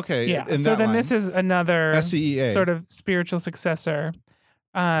 Oh, okay. yeah. In So that then line. this is another SCEA. sort of spiritual successor.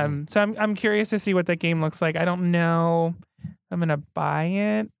 So I'm curious to see what that game looks like. I don't know if I'm gonna buy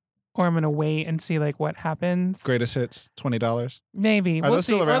it or I'm gonna wait and see like what happens. Greatest Hits, $20. Maybe Are we'll those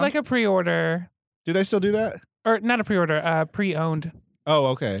see. still Or around? like a pre-order, Do they still do that? or not a pre-order, pre-owned. Oh,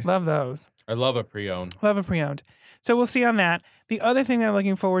 okay. Love those. I love a pre-owned. Love a pre-owned. So we'll see on that. The other thing that I'm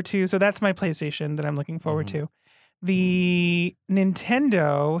looking forward to, so that's my PlayStation that I'm looking forward to. The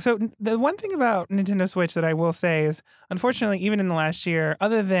Nintendo. So the one thing about Nintendo Switch that I will say is, unfortunately, even in the last year,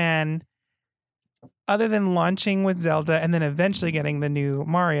 other than launching with Zelda and then eventually getting the new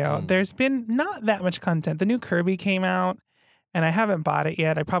Mario, there's been not that much content. The new Kirby came out, and I haven't bought it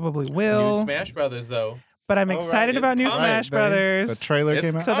yet. I probably will. New Smash Brothers though. But I'm Oh, right, excited it's about new coming. Smash Brothers. The trailer It's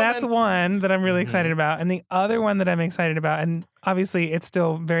came out. So that's coming. one that I'm really excited about. And the other one that I'm excited about, and obviously it's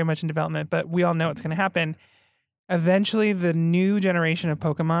still very much in development, but we all know it's going to happen. Eventually, the new generation of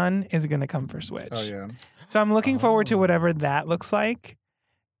Pokemon is going to come for Switch. Oh yeah. So I'm looking forward to whatever that looks like.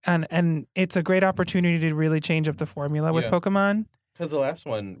 And it's a great opportunity to really change up the formula with Yeah. Pokemon. Because the last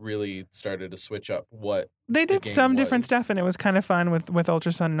one really started to switch up what. They did game some different was. stuff, and it was kind of fun with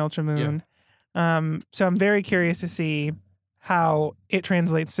Ultra Sun and Ultra Moon. So I'm very curious to see how it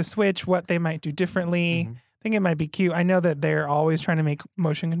translates to Switch, what they might do differently. Mhm. I think it might be cute. I know that they're always trying to make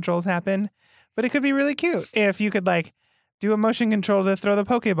motion controls happen, but it could be really cute if you could like do a motion control to throw the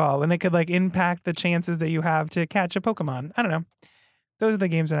Pokeball and it could like impact the chances that you have to catch a Pokemon. I don't know. Those are the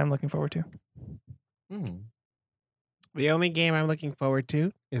games that I'm looking forward to. Mm. The only game I'm looking forward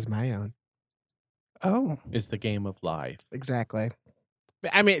to is my own. Oh, Is the game of life. Exactly.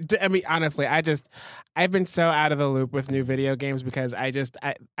 I mean, honestly, I've been so out of the loop with new video games because I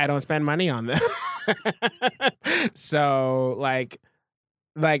don't spend money on them. So like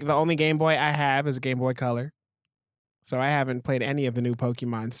the only Game Boy I have is a Game Boy Color. So I haven't played any of the new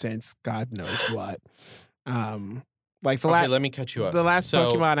Pokemon since God knows what. Like Okay, let me cut you up. the last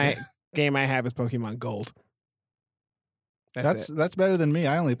So- Pokemon game I have is Pokemon Gold. That's it. That's better than me.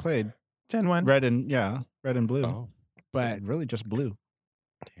 I only played Gen 1. red and blue. Oh, But Really just blue.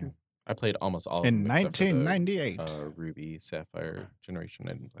 I played almost all of In them except for the, 1998. Ruby Sapphire generation.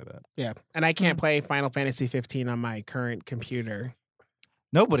 I didn't play that. yeah, and I can't play Final Fantasy 15 on my current computer.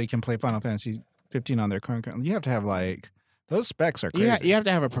 Nobody can play Final Fantasy 15 on their current. You have to have like those specs are crazy. You have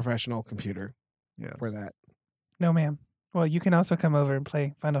to have a professional computer Yes. for that. No, ma'am. Well, you can also come over and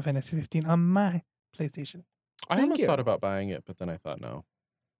play Final Fantasy 15 on my PlayStation. I Thank almost you. thought about buying it, but then I thought no.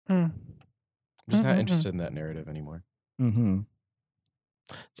 Mm. I'm just not Mm-mm-mm. interested in that narrative anymore. Mm-hmm.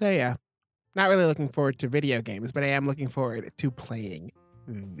 So yeah, not really looking forward to video games, but I am looking forward to playing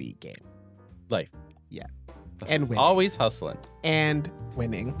the game Life. Yeah. The And hustle. win. Always hustling. and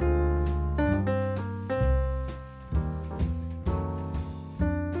winning.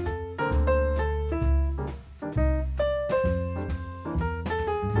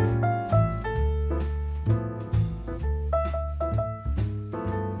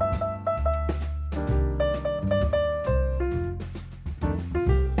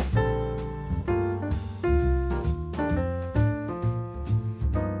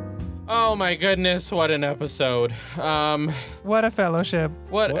 Oh my goodness, what an episode. What a fellowship.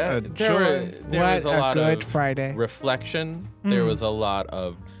 What, What a there joy. was a lot good of Friday. reflection. There Mm. was a lot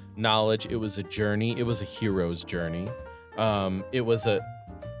of knowledge. It was a journey. It was a hero's journey. It was a.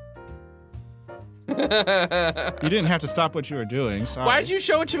 You didn't have to stop what you were doing. Sorry. Why'd you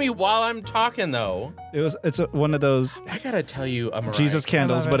show it to me while I'm talking though? It's one of those I gotta tell you a Mariah. Jesus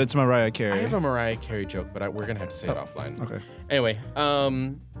candles, love but it. it's Mariah I Carey. have a Mariah Carey joke, but we're gonna have to say it offline. Okay. Anyway,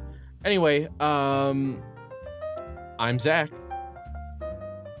 I'm Zach.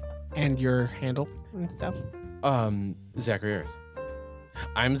 And your handles and stuff. Zachary Ayers.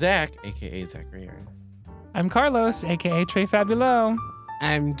 I'm Zach, aka Zachary Ayers. I'm Carlos, aka Trey Fabulo.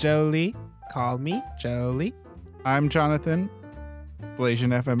 I'm Jolie. Call me Jolie. I'm Jonathan,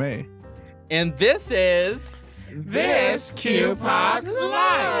 Blasian FMA. And this is This QPOC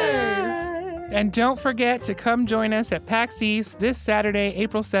Live. And don't forget to come join us at PAX East this Saturday,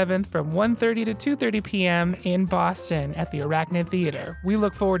 April 7th from 1:30 to 2:30 p.m. in Boston at the Arachnid Theater. We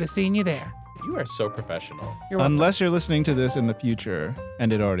look forward to seeing you there. You are so professional. You're welcome. Unless you're listening to this in the future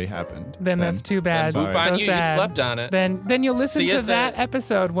and it already happened. Then that's too bad. Sorry. Poop on So you. sad. You slept on it. Then you'll listen See to us that at-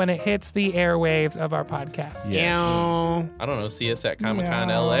 episode when it hits the airwaves of our podcast. Yeah. Ew. I don't know. See us at Comic Con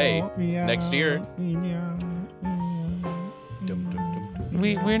LA next year.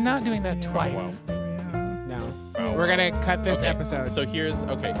 We're not doing that twice. No. We're gonna cut this Okay. episode. So here's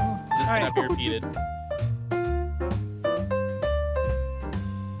okay. This cannot be repeated.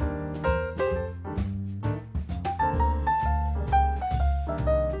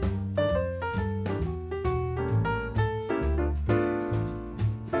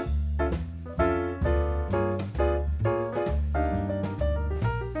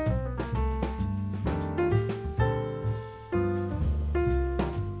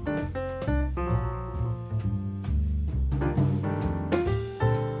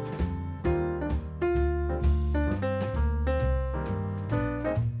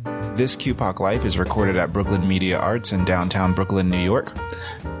 This QPOC Life is recorded at Brooklyn Media Arts in downtown Brooklyn, New York.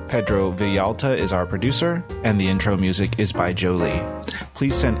 Pedro Villalta is our producer, and the intro music is by Jolie.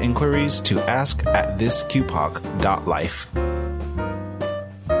 Please send inquiries to ask@thisqpoc.life.